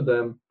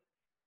Amsterdam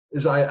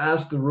is I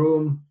ask the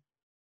room,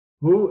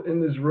 who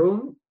in this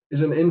room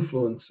is an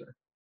influencer?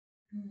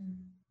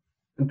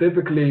 And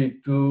typically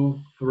 2,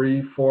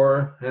 3,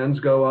 4 hands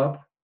go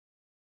up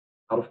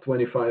out of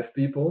 25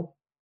 people.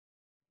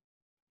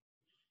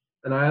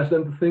 And I ask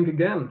them to think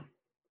again.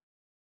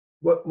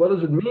 What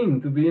does it mean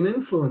to be an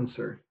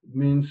influencer? It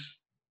means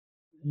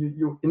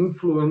you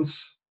influence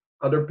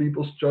other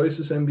people's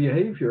choices and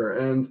behavior.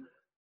 And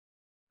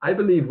I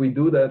believe we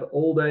do that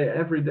all day,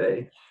 every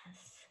day.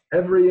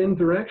 Every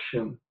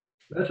interaction.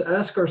 Let's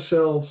ask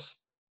ourselves,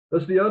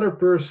 does the other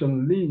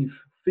person leave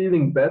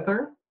feeling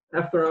better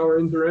after our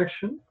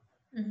interaction?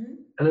 Mm-hmm.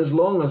 And as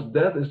long as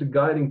that is the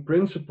guiding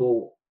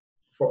principle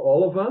for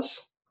all of us,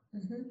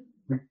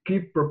 we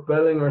keep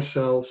propelling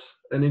ourselves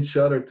and each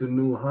other to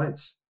new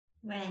heights.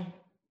 Right.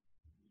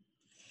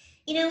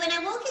 You know, when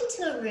I walk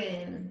into a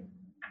room,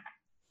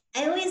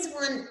 I always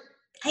want,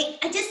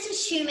 I just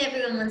assume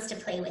everyone wants to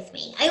play with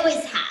me. I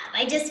always have.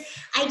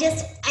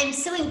 I'm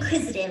so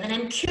inquisitive and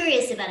I'm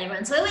curious about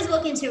everyone. So I always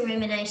walk into a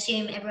room and I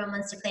assume everyone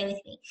wants to play with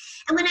me.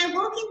 And when I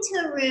walk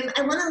into a room,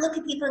 I want to look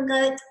at people and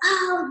go,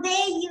 oh,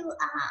 there you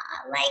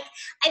are. Like,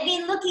 I've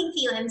been looking for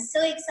you. I'm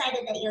so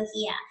excited that you're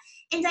here.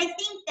 And I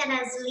think that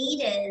as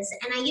leaders,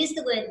 and I use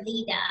the word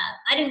leader,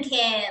 I don't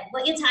care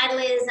what your title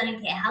is, I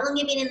don't care how long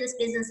you've been in this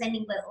business, I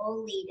think we're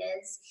all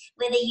leaders,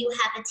 whether you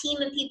have a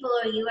team of people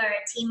or you are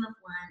a team of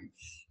one.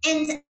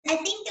 And I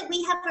think that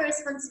we have a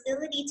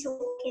responsibility to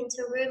walk into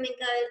a room and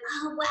go,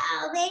 oh,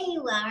 wow, there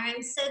you are.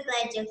 I'm so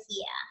glad you're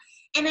here.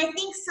 And I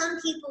think some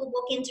people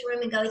walk into a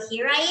room and go,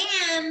 here I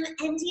am.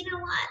 And you know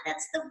what?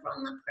 That's the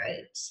wrong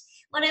approach.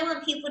 What I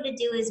want people to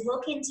do is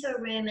walk into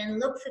a room and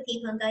look for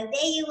people and go,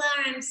 there you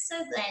are. I'm so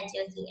glad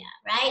you're here,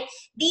 right?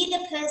 Be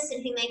the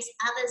person who makes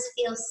others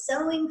feel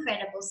so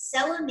incredible,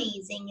 so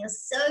amazing. You're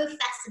so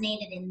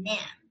fascinated in them.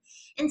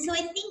 And so I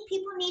think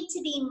people need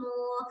to be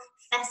more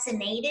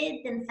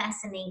fascinated than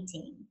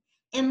fascinating.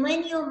 And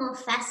when you're more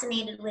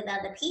fascinated with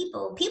other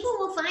people, people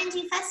will find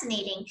you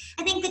fascinating.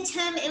 I think the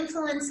term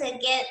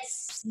influencer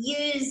gets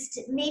used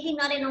maybe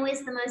not in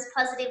always the most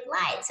positive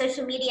light.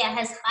 Social media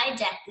has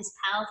hijacked this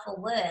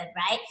powerful word,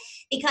 right?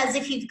 Because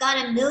if you've got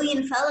 1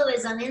 million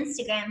followers on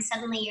Instagram,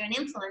 suddenly you're an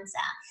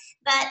influencer.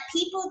 But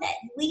people that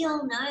we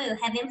all know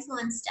have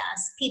influenced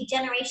us,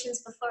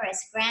 generations before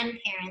us,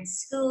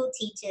 grandparents, school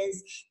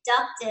teachers,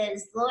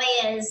 doctors,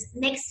 lawyers,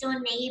 next door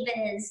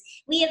neighbors.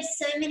 We have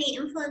so many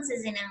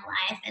influences in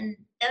our life, and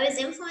those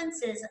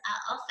influences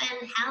are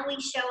often how we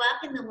show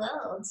up in the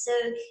world. So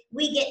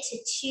we get to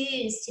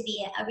choose to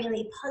be a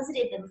really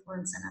positive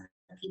influence on other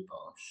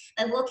people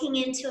by walking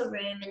into a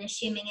room and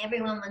assuming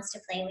everyone wants to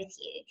play with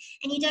you.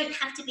 And you don't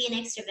have to be an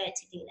extrovert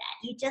to do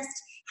that. You just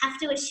have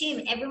to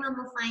assume everyone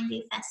will find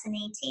you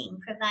fascinating,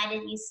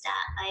 provided you start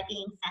by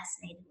being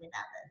fascinated with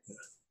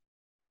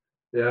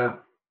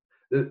others.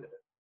 Yeah,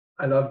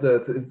 I love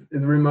that. It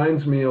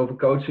reminds me of a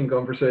coaching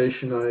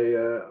conversation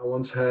I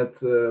once had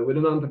with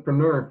an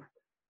entrepreneur.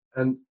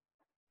 And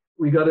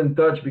we got in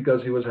touch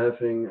because he was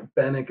having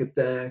panic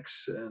attacks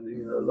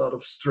and a lot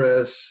of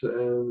stress.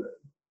 And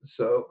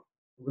so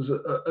it was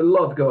a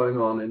lot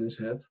going on in his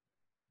head.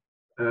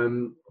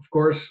 Of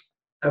course,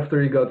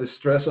 after he got his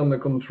stress under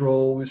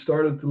control, we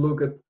started to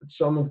look at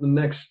some of the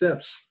next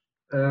steps.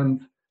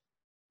 And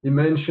he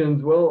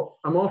mentioned, well,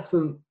 I'm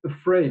often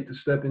afraid to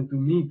step into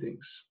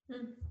meetings.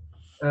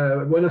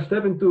 When I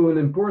step into an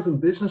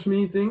important business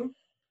meeting,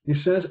 he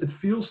says, it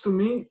feels to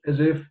me as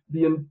if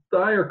the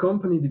entire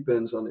company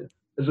depends on it,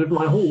 as if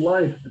my whole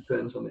life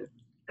depends on it.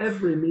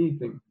 Every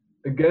meeting,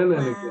 again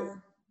and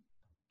again.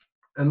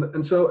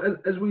 And so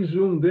as we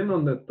zoomed in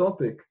on that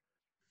topic,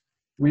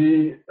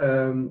 we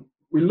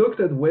looked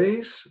at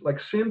ways, like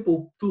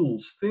simple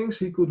tools, things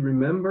he could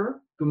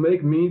remember to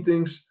make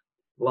meetings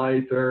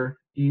lighter,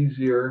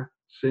 easier,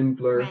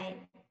 simpler.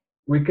 Right.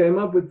 We came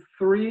up with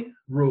 3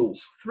 rules,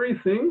 3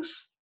 things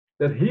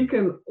that he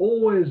can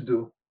always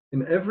do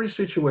in every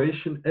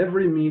situation,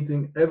 every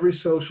meeting, every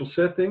social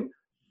setting,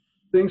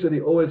 things that he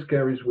always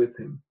carries with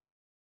him.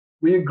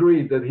 We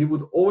agreed that he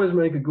would always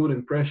make a good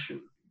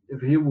impression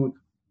if he would,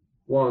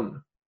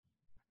 1,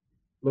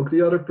 look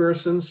the other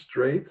person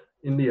straight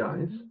in the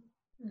eyes,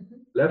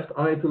 left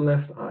eye to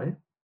left eye,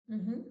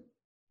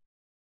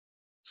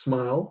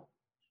 smile,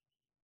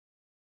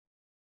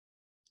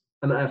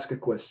 and ask a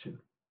question.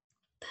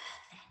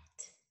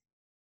 Perfect.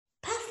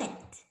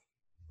 Perfect.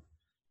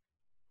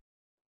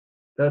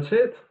 That's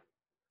it.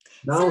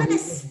 Now Some of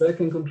he's the back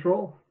in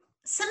control.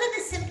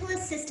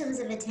 simplest systems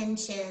of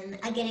attention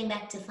are getting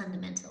back to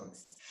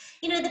fundamentals.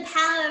 You know, the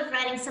power of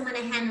writing someone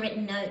a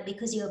handwritten note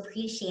because you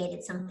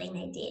appreciated something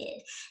they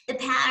did. The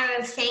power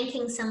of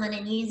thanking someone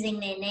and using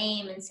their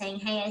name and saying,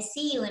 hey, I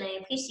see you and I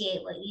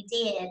appreciate what you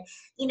did.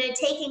 You know,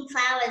 taking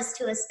flowers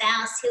to a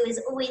spouse who is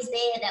always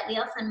there that we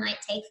often might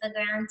take for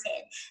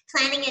granted.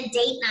 Planning a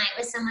date night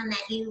with someone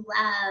that you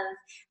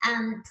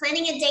love.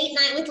 Planning a date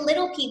night with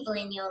little people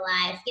in your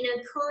life. You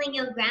know, calling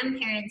your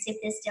grandparents if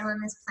they're still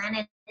on this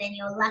planet and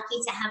you're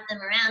lucky to have them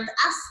around.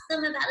 Ask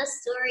them about a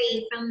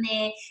story from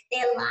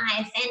their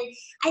life. And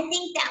I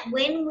think that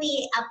when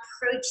we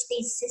approach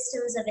these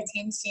systems of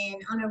attention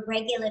on a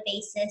regular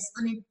basis,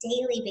 on a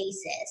daily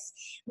basis,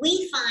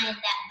 we find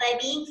that by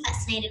being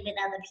fascinated with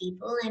other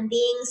people and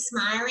being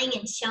smiling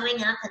and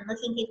showing up and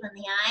looking people in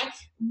the eye,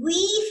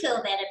 we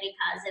feel better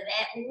because of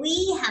it.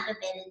 We have a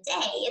better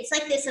day. It's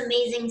like this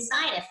amazing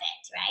side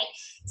effect, right?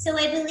 So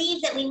I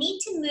believe that we need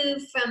to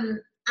move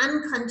from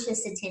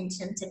unconscious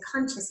attention to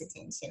conscious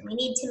attention. We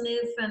need to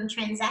move from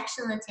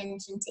transactional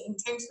attention to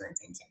intentional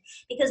attention.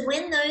 Because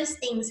when those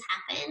things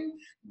happen,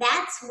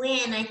 that's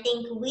when I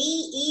think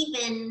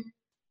we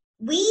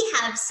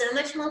have so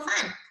much more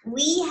fun.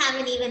 We have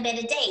an even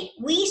better day.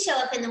 We show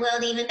up in the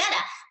world even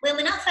better. When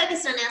we're not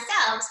focused on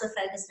ourselves, we're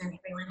focused on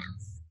everyone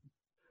else.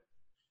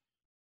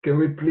 Can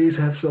we please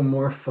have some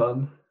more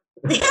fun?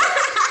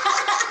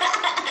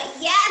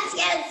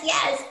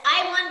 Yes.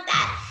 I want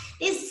that.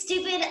 This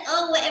stupid,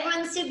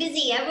 everyone's too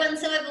busy, everyone's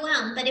so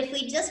overwhelmed. But if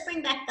we just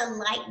bring back the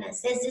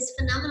lightness, there's this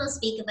phenomenal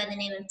speaker by the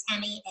name of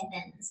Tammy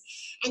Evans.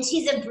 And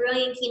she's a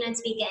brilliant keynote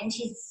speaker and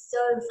she's so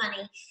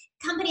funny.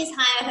 Companies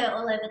hire her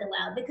all over the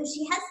world because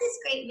she has this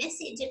great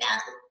message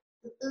about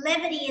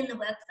levity in the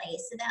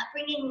workplace, about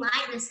bringing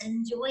lightness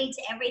and joy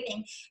to everything.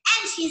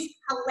 And she's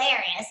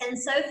hilarious and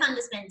so fun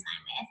to spend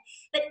time with.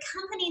 But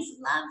companies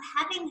love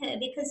having her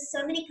because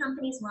so many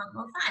companies want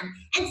more fun.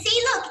 And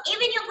see, look,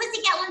 even your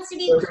pussycat wants to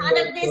be part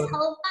of this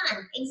whole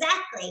fun.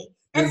 Exactly.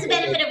 That's the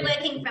benefit of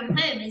working from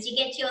home is you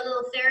get your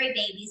little furry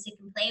babies who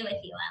can play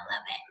with you. I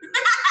love it.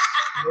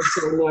 You're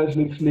so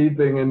nicely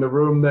sleeping in the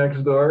room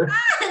next door.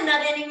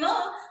 Not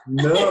anymore.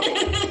 No. Not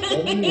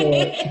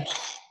anymore.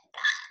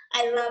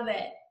 I love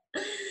it.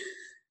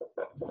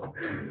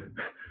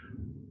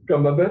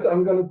 Come, Babette,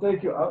 I'm going to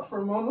take you out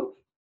for a moment.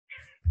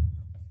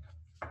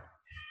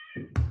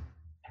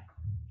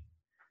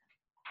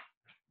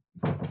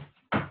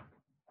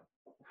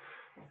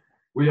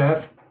 We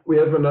have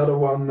another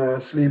one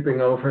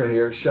sleeping over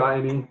here,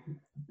 Shiny.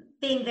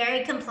 Being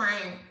very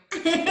compliant.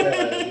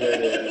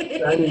 Yeah.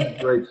 Shiny's a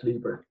great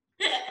sleeper.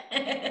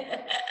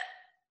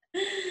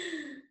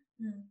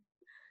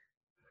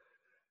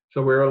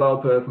 So we're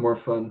allowed to have more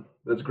fun.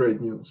 That's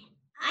great news.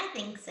 I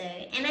think so.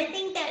 And I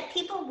think that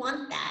people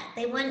want that.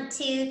 They want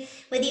to,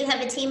 whether you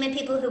have a team of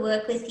people who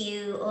work with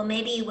you, or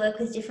maybe you work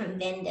with different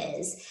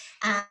vendors,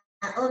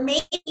 or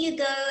maybe you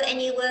go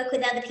and you work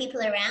with other people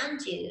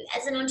around you.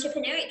 As an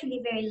entrepreneur, it can be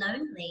very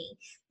lonely.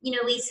 You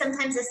know, we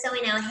sometimes are so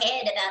in our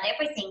head about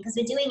everything because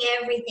we're doing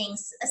everything,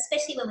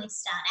 especially when we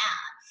start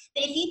out.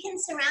 But if you can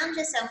surround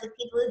yourself with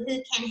people who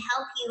can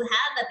help you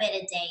have a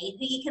better day,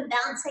 who you can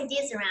bounce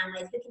ideas around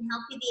with, who can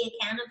help you be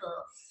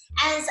accountable.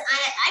 As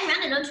I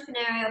run an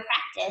entrepreneurial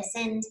practice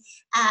and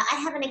I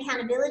have an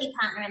accountability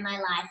partner in my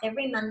life.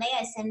 Every Monday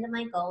I send them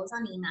my goals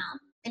on email.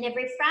 And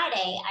every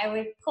Friday, I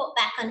report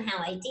back on how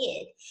I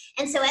did.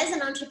 And so as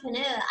an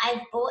entrepreneur,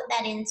 I've brought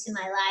that into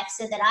my life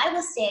so that I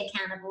will stay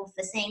accountable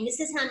for saying,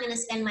 this is how I'm going to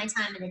spend my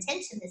time and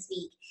attention this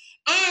week.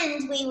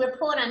 And we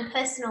report on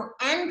personal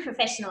and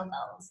professional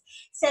goals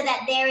so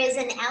that there is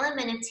an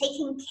element of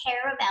taking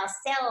care of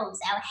ourselves,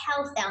 our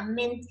health, our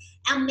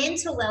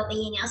mental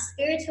well-being, our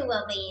spiritual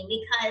well-being,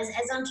 because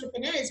as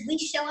entrepreneurs, we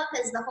show up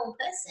as the whole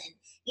person.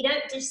 You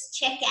don't just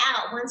check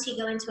out once you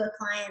go into a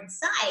client's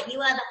site.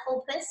 You are the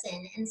whole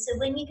person. And so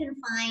when you can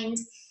find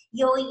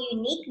your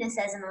uniqueness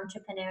as an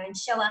entrepreneur and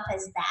show up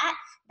as that,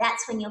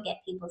 that's when you'll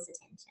get people's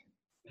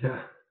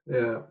attention.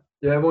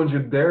 Yeah, once you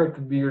dare to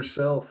be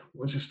yourself,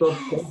 once you stop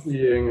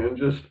copying and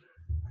just...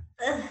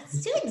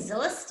 It's too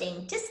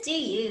exhausting. Just do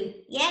you.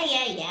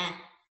 Yeah.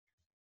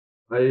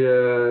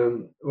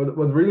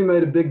 What really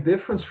made a big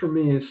difference for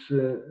me is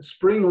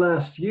spring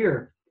last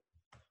year.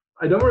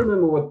 I don't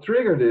remember what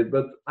triggered it,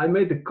 but I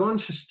made the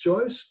conscious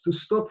choice to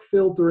stop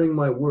filtering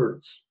my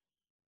words.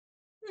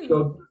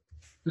 So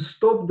to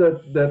stop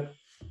that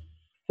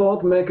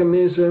thought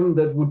mechanism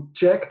that would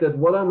check that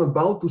what I'm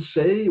about to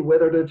say,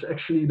 whether that's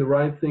actually the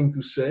right thing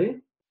to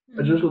say,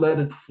 I just let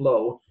it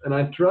flow. And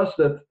I trust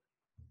that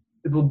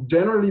it will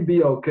generally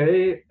be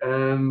okay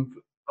and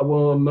I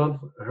will not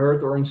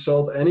hurt or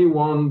insult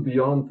anyone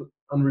beyond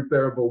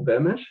unrepairable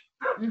damage.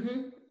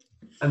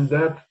 And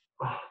that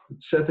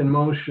set in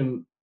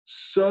motion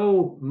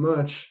so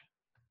much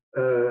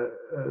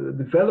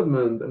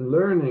development and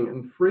learning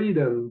and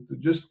freedom to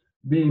just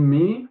be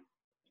me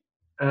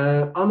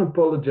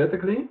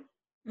unapologetically.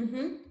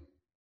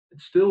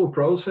 it's still a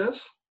process,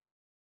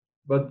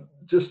 but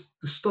just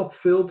to stop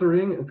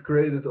filtering, it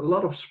created a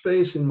lot of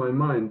space in my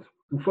mind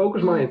to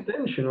focus my Mm.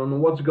 attention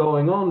on what's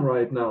going on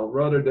right now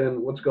rather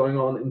than what's going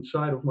on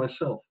inside of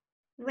myself.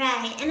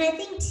 Right. And I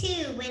think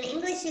too, when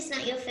English is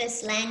not your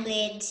first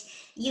language,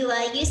 you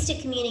are used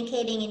to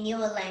communicating in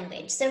your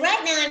language. So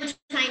right now I'm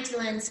trying to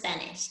learn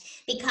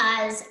Spanish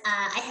because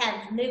I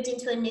have moved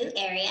into a new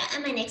area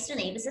and my next door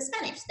neighbors are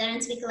Spanish. They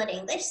don't speak a lot of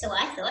English, so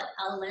I thought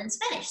I'll learn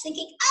Spanish,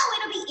 thinking, oh,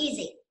 it'll be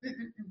easy.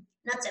 Mm-mm-mm.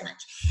 Not so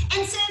much.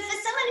 And so for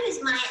someone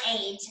who's my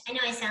age, I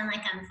know I sound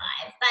like I'm 5,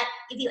 but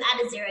if you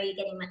add a 0, you're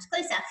getting much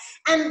closer.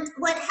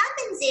 What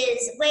happens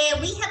is where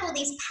we have all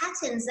these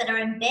patterns that are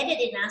embedded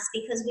in us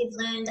because we've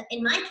learned,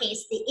 in my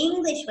case, the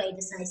English way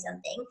to say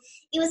something.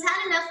 It was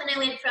hard enough when I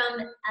went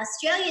from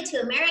Australia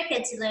to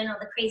America to learn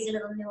all the crazy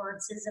little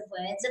nuances of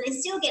words, and I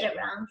still get it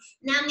wrong.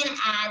 Now I'm going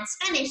to add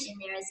Spanish in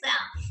there as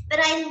well.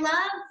 But I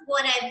love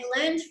what I've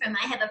learned from,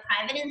 I have a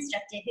private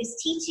instructor who's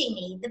teaching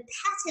me the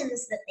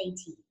patterns that they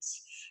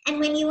teach. And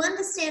when you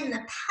understand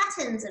the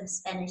patterns of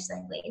Spanish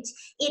language,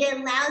 it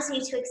allows you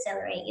to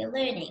accelerate your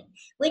learning.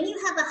 When you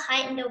have a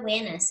heightened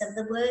awareness of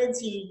the words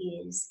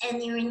you use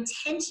and your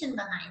intention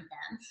behind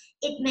them,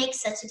 it makes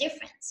such a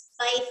difference.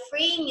 By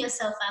freeing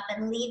yourself up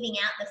and leaving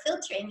out the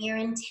filtering, your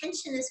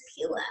intention is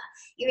pure.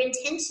 Your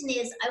intention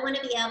is, I want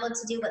to be able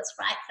to do what's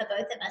right for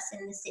both of us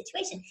in this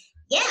situation.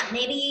 Yeah,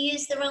 maybe you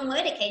use the wrong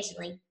word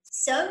occasionally.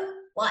 So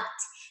what?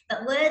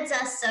 But words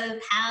are so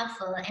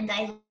powerful, and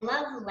I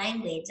love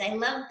language. I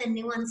love the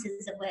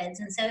nuances of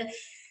words. And so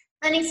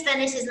learning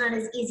Spanish is not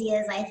as easy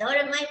as I thought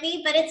it might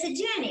be, but it's a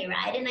journey,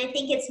 right? And I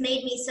think it's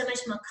made me so much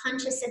more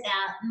conscious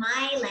about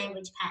my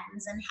language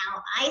patterns and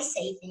how I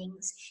say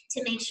things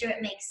to make sure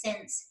it makes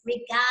sense,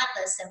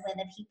 regardless of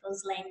whether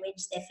people's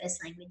language, their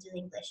first language is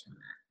English or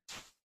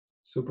not.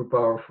 Super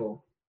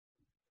powerful.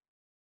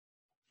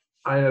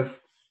 I have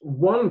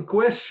one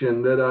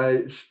question that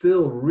I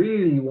still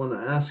really want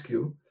to ask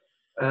you,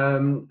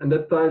 and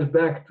that ties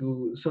back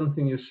to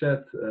something you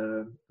said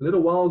a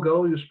little while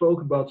ago. You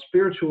spoke about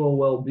spiritual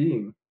well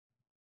being.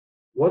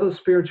 What does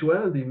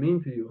spirituality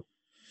mean to you?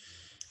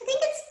 I think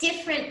it's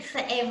different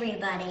for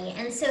everybody.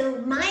 And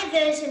so my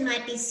version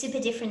might be super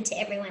different to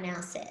everyone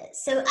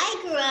else's. So I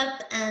grew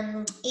up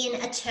in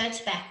a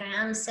church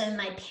background. So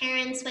my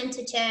parents went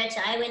to church,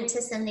 I went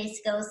to Sunday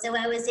school. So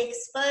I was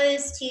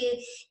exposed to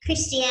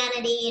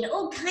Christianity and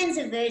all kinds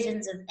of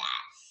versions of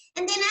that.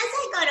 And then as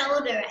I got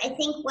older, I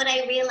think what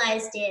I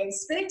realized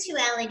is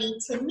spirituality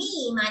to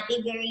me might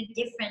be very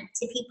different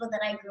to people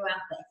that I grew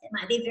up with. It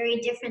might be very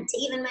different to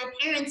even my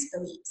parents'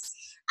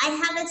 beliefs. I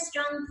have a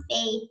strong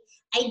faith.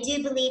 I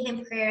do believe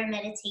in prayer and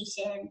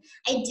meditation.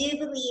 I do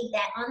believe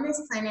that on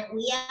this planet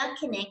we are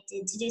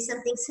connected to do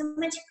something so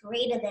much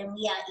greater than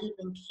we are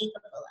even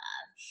capable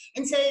of.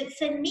 And so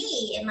for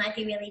me, it might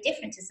be really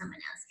different to someone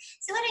else.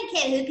 So I don't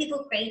care who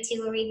people pray to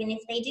or even if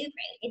they do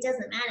pray. It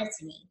doesn't matter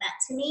to me. But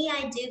to me,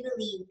 I do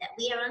believe that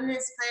we are on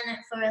this planet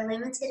for a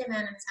limited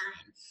amount of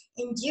time.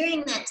 And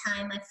during that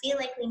time, I feel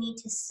like we need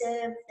to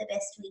serve the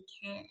best we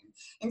can.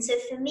 And so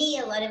for me,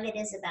 a lot of it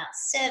is about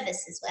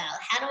service as well.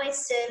 How do I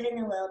serve in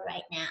the world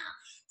right now?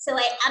 So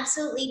I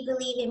absolutely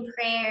believe in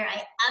prayer.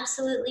 I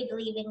absolutely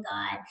believe in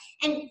God.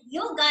 And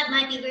your God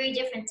might be very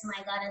different to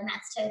my God, and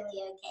that's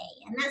totally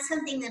okay. And that's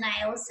something that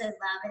I also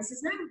love is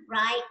there's no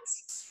right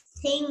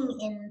thing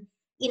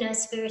in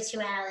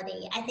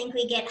spirituality. I think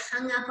we get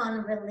hung up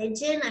on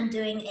religion. I'm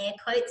doing air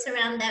quotes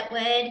around that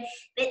word.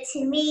 But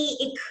to me,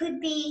 it could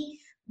be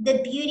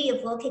the beauty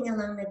of walking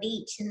along the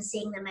beach and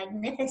seeing the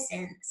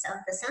magnificence of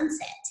the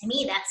sunset. To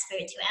me, that's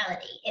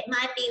spirituality. It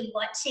might be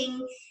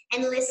watching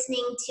and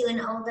listening to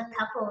an older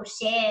couple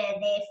share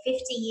their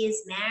 50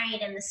 years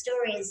married and the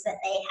stories that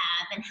they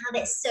have and how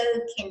they're so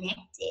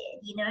connected.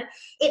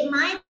 It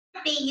might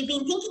be you've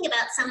been thinking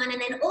about someone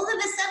and then all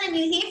of a sudden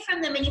you hear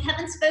from them and you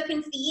haven't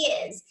spoken for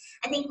years.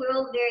 I think we're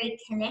all very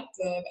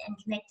connected and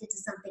connected to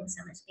something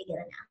so much bigger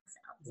than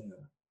ourselves.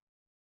 Yeah.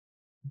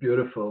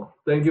 Beautiful.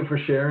 Thank you for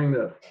sharing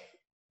that.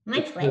 My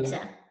It's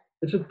pleasure.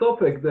 it's a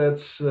topic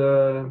that's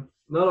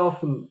not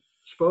often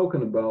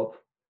spoken about,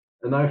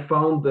 and I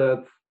found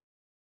that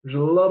there's a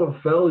lot of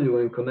value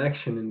and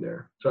connection in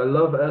there. So I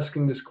love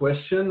asking this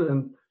question,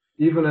 and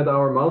even at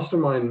our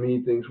mastermind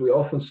meetings, we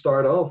often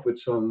start off with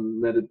some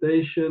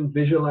meditation,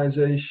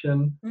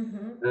 visualization,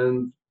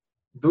 and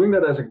doing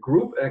that as a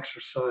group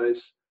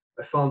exercise.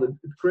 I found that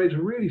it creates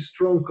a really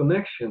strong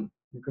connection.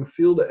 You can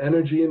feel the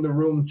energy in the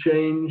room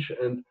change,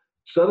 and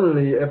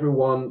suddenly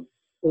everyone,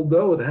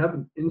 although it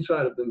happened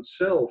inside of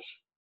themselves,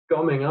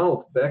 coming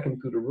out back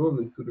into the room,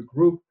 into the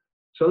group,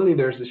 suddenly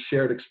there's this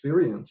shared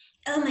experience.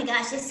 Oh my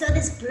gosh, I saw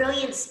this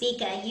brilliant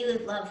speaker. You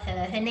would love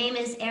her. Her name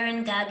is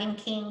Erin Gargan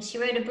King. She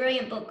wrote a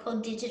brilliant book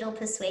called Digital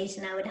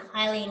Persuasion. I would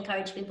highly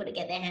encourage people to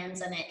get their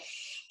hands on it.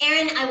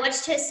 Erin, I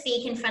watched her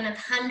speak in front of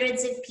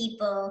hundreds of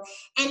people,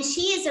 and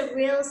she is a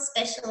real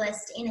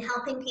specialist in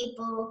helping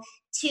people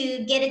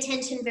to get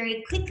attention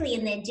very quickly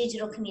in their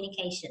digital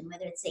communication,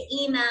 whether it's their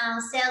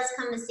email, sales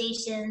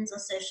conversations, or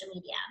social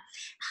media.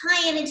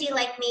 High energy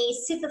like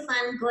me, super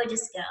fun,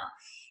 gorgeous girl.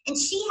 And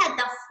she had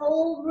the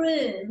whole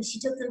room, she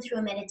took them through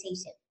a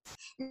meditation.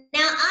 Now,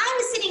 I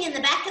was sitting in the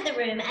back of the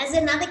room as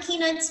another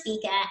keynote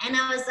speaker, and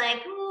I was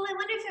like, oh, I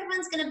wonder if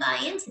everyone's going to buy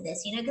into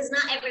this, because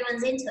not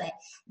everyone's into it.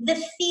 The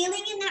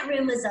feeling in that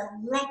room was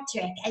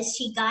electric as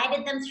she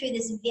guided them through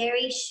this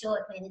very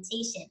short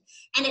meditation.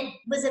 And it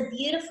was a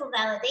beautiful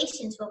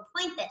validation to a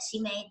point that she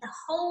made. The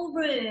whole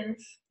room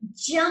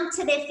jumped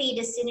to their feet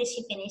as soon as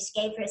she finished,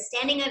 gave her a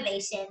standing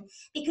ovation,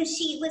 because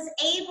she was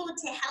able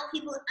to help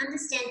people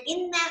understand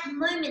in that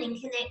moment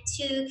and connect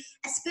to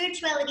a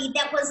spirituality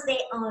that was their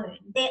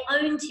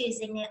own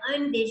choosing, their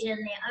own vision,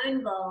 their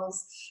own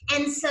goals.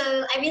 And so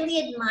I really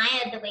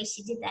admired the way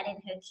she did that in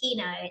her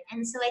keynote.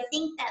 And so I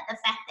think that the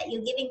fact that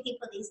you're giving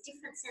people these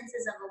different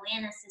senses of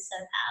awareness is so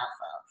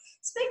powerful.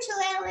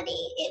 Spirituality,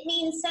 it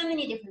means so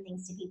many different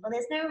things to people.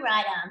 There's no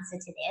right answer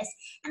to this.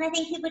 And I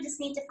think people just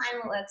need to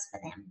find what works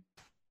for them.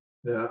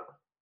 Yeah,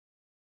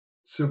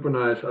 super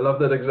nice. I love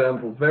that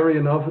example. Very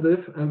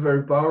innovative and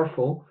very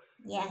powerful.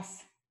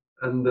 Yes.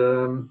 And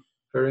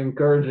very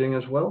encouraging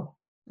as well.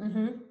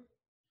 Mm-hmm.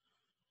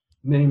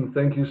 Neen,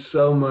 thank you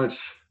so much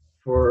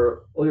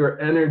for all your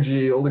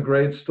energy, all the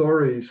great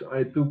stories.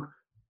 I took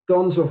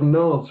tons of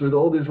notes with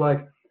all these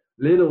like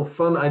little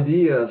fun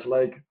ideas,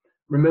 like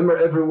remember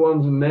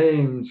everyone's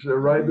names,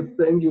 write the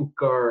thank you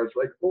cards,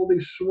 like all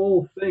these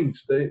small things.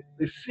 They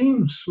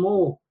seem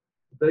small,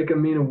 but they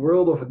can mean a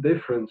world of a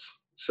difference.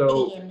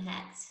 So big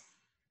impact.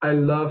 I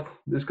loved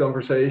this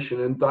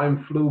conversation and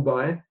time flew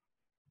by,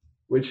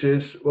 which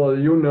is, well,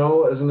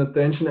 as an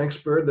attention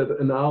expert,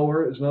 that an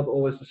hour is not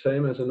always the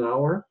same as an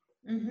hour.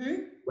 Mm-hmm.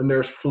 When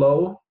there's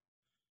flow,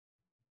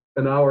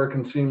 an hour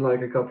can seem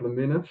like a couple of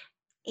minutes.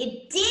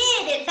 It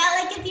did. It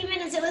felt like a few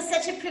minutes. It was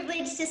such a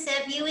privilege to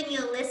serve you and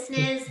your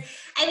listeners.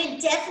 I would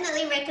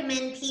definitely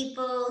recommend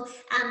people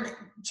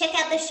check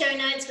out the show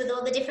notes with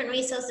all the different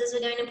resources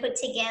we're going to put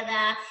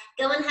together.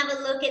 Go and have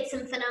a look at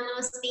some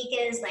phenomenal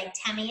speakers like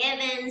Tammy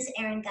Evans,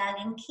 Erin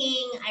Gargan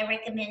King. I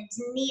recommend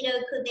Nito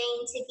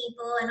Kubing to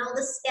people, and all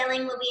the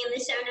spelling will be in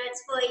the show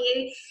notes for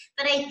you.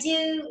 But I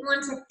do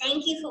want to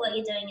thank you for what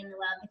you're doing in the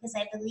world, because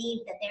I believe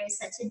that there is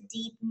such a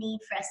deep need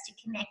for us to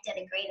connect at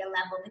a greater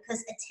level,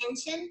 because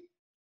attention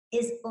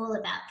is all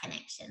about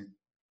connection.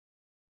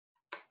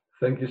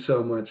 Thank you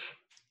so much.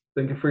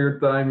 Thank you for your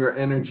time, your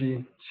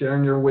energy,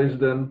 sharing your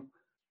wisdom.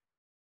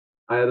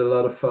 I had a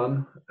lot of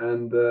fun,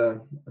 and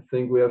I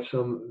think we have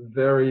some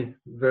very,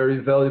 very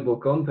valuable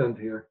content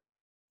here.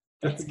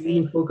 Just a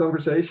meaningful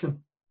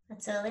conversation.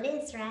 That's all it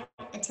is, right?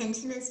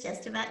 Attention is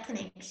just about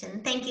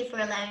connection. Thank you for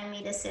allowing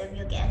me to serve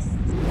your guests.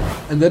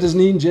 And that is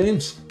Neen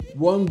James.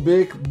 One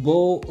big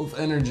ball of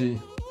energy.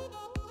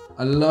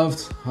 I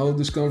loved how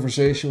this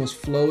conversation was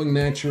flowing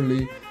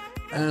naturally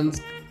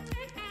and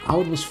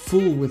how it was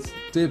full with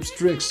tips,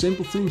 tricks,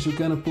 simple things you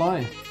can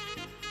apply.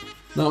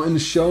 Now in the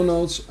show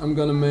notes I'm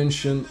gonna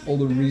mention all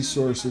the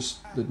resources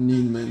that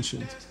Neen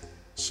mentioned.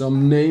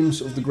 Some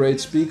names of the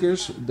great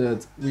speakers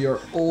that we are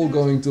all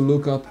going to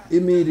look up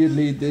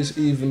immediately this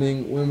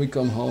evening when we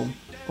come home,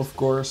 of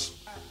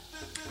course.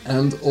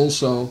 And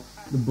also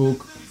the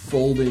book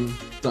Folding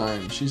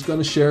Time. She's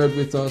gonna share it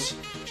with us,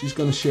 she's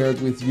gonna share it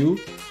with you,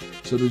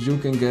 so that you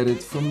can get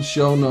it from the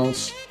show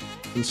notes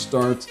and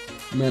start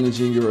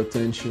managing your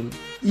attention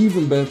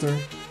even better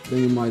than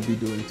you might be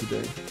doing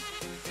today.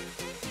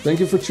 Thank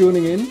you for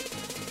tuning in.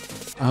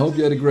 I hope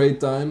you had a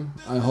great time.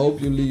 I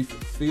hope you leave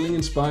feeling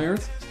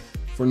inspired.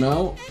 For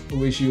now, I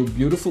wish you a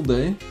beautiful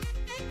day.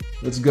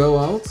 Let's go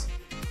out,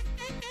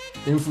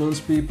 influence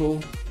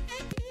people,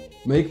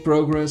 make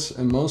progress,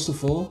 and most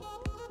of all,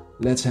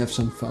 let's have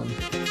some fun.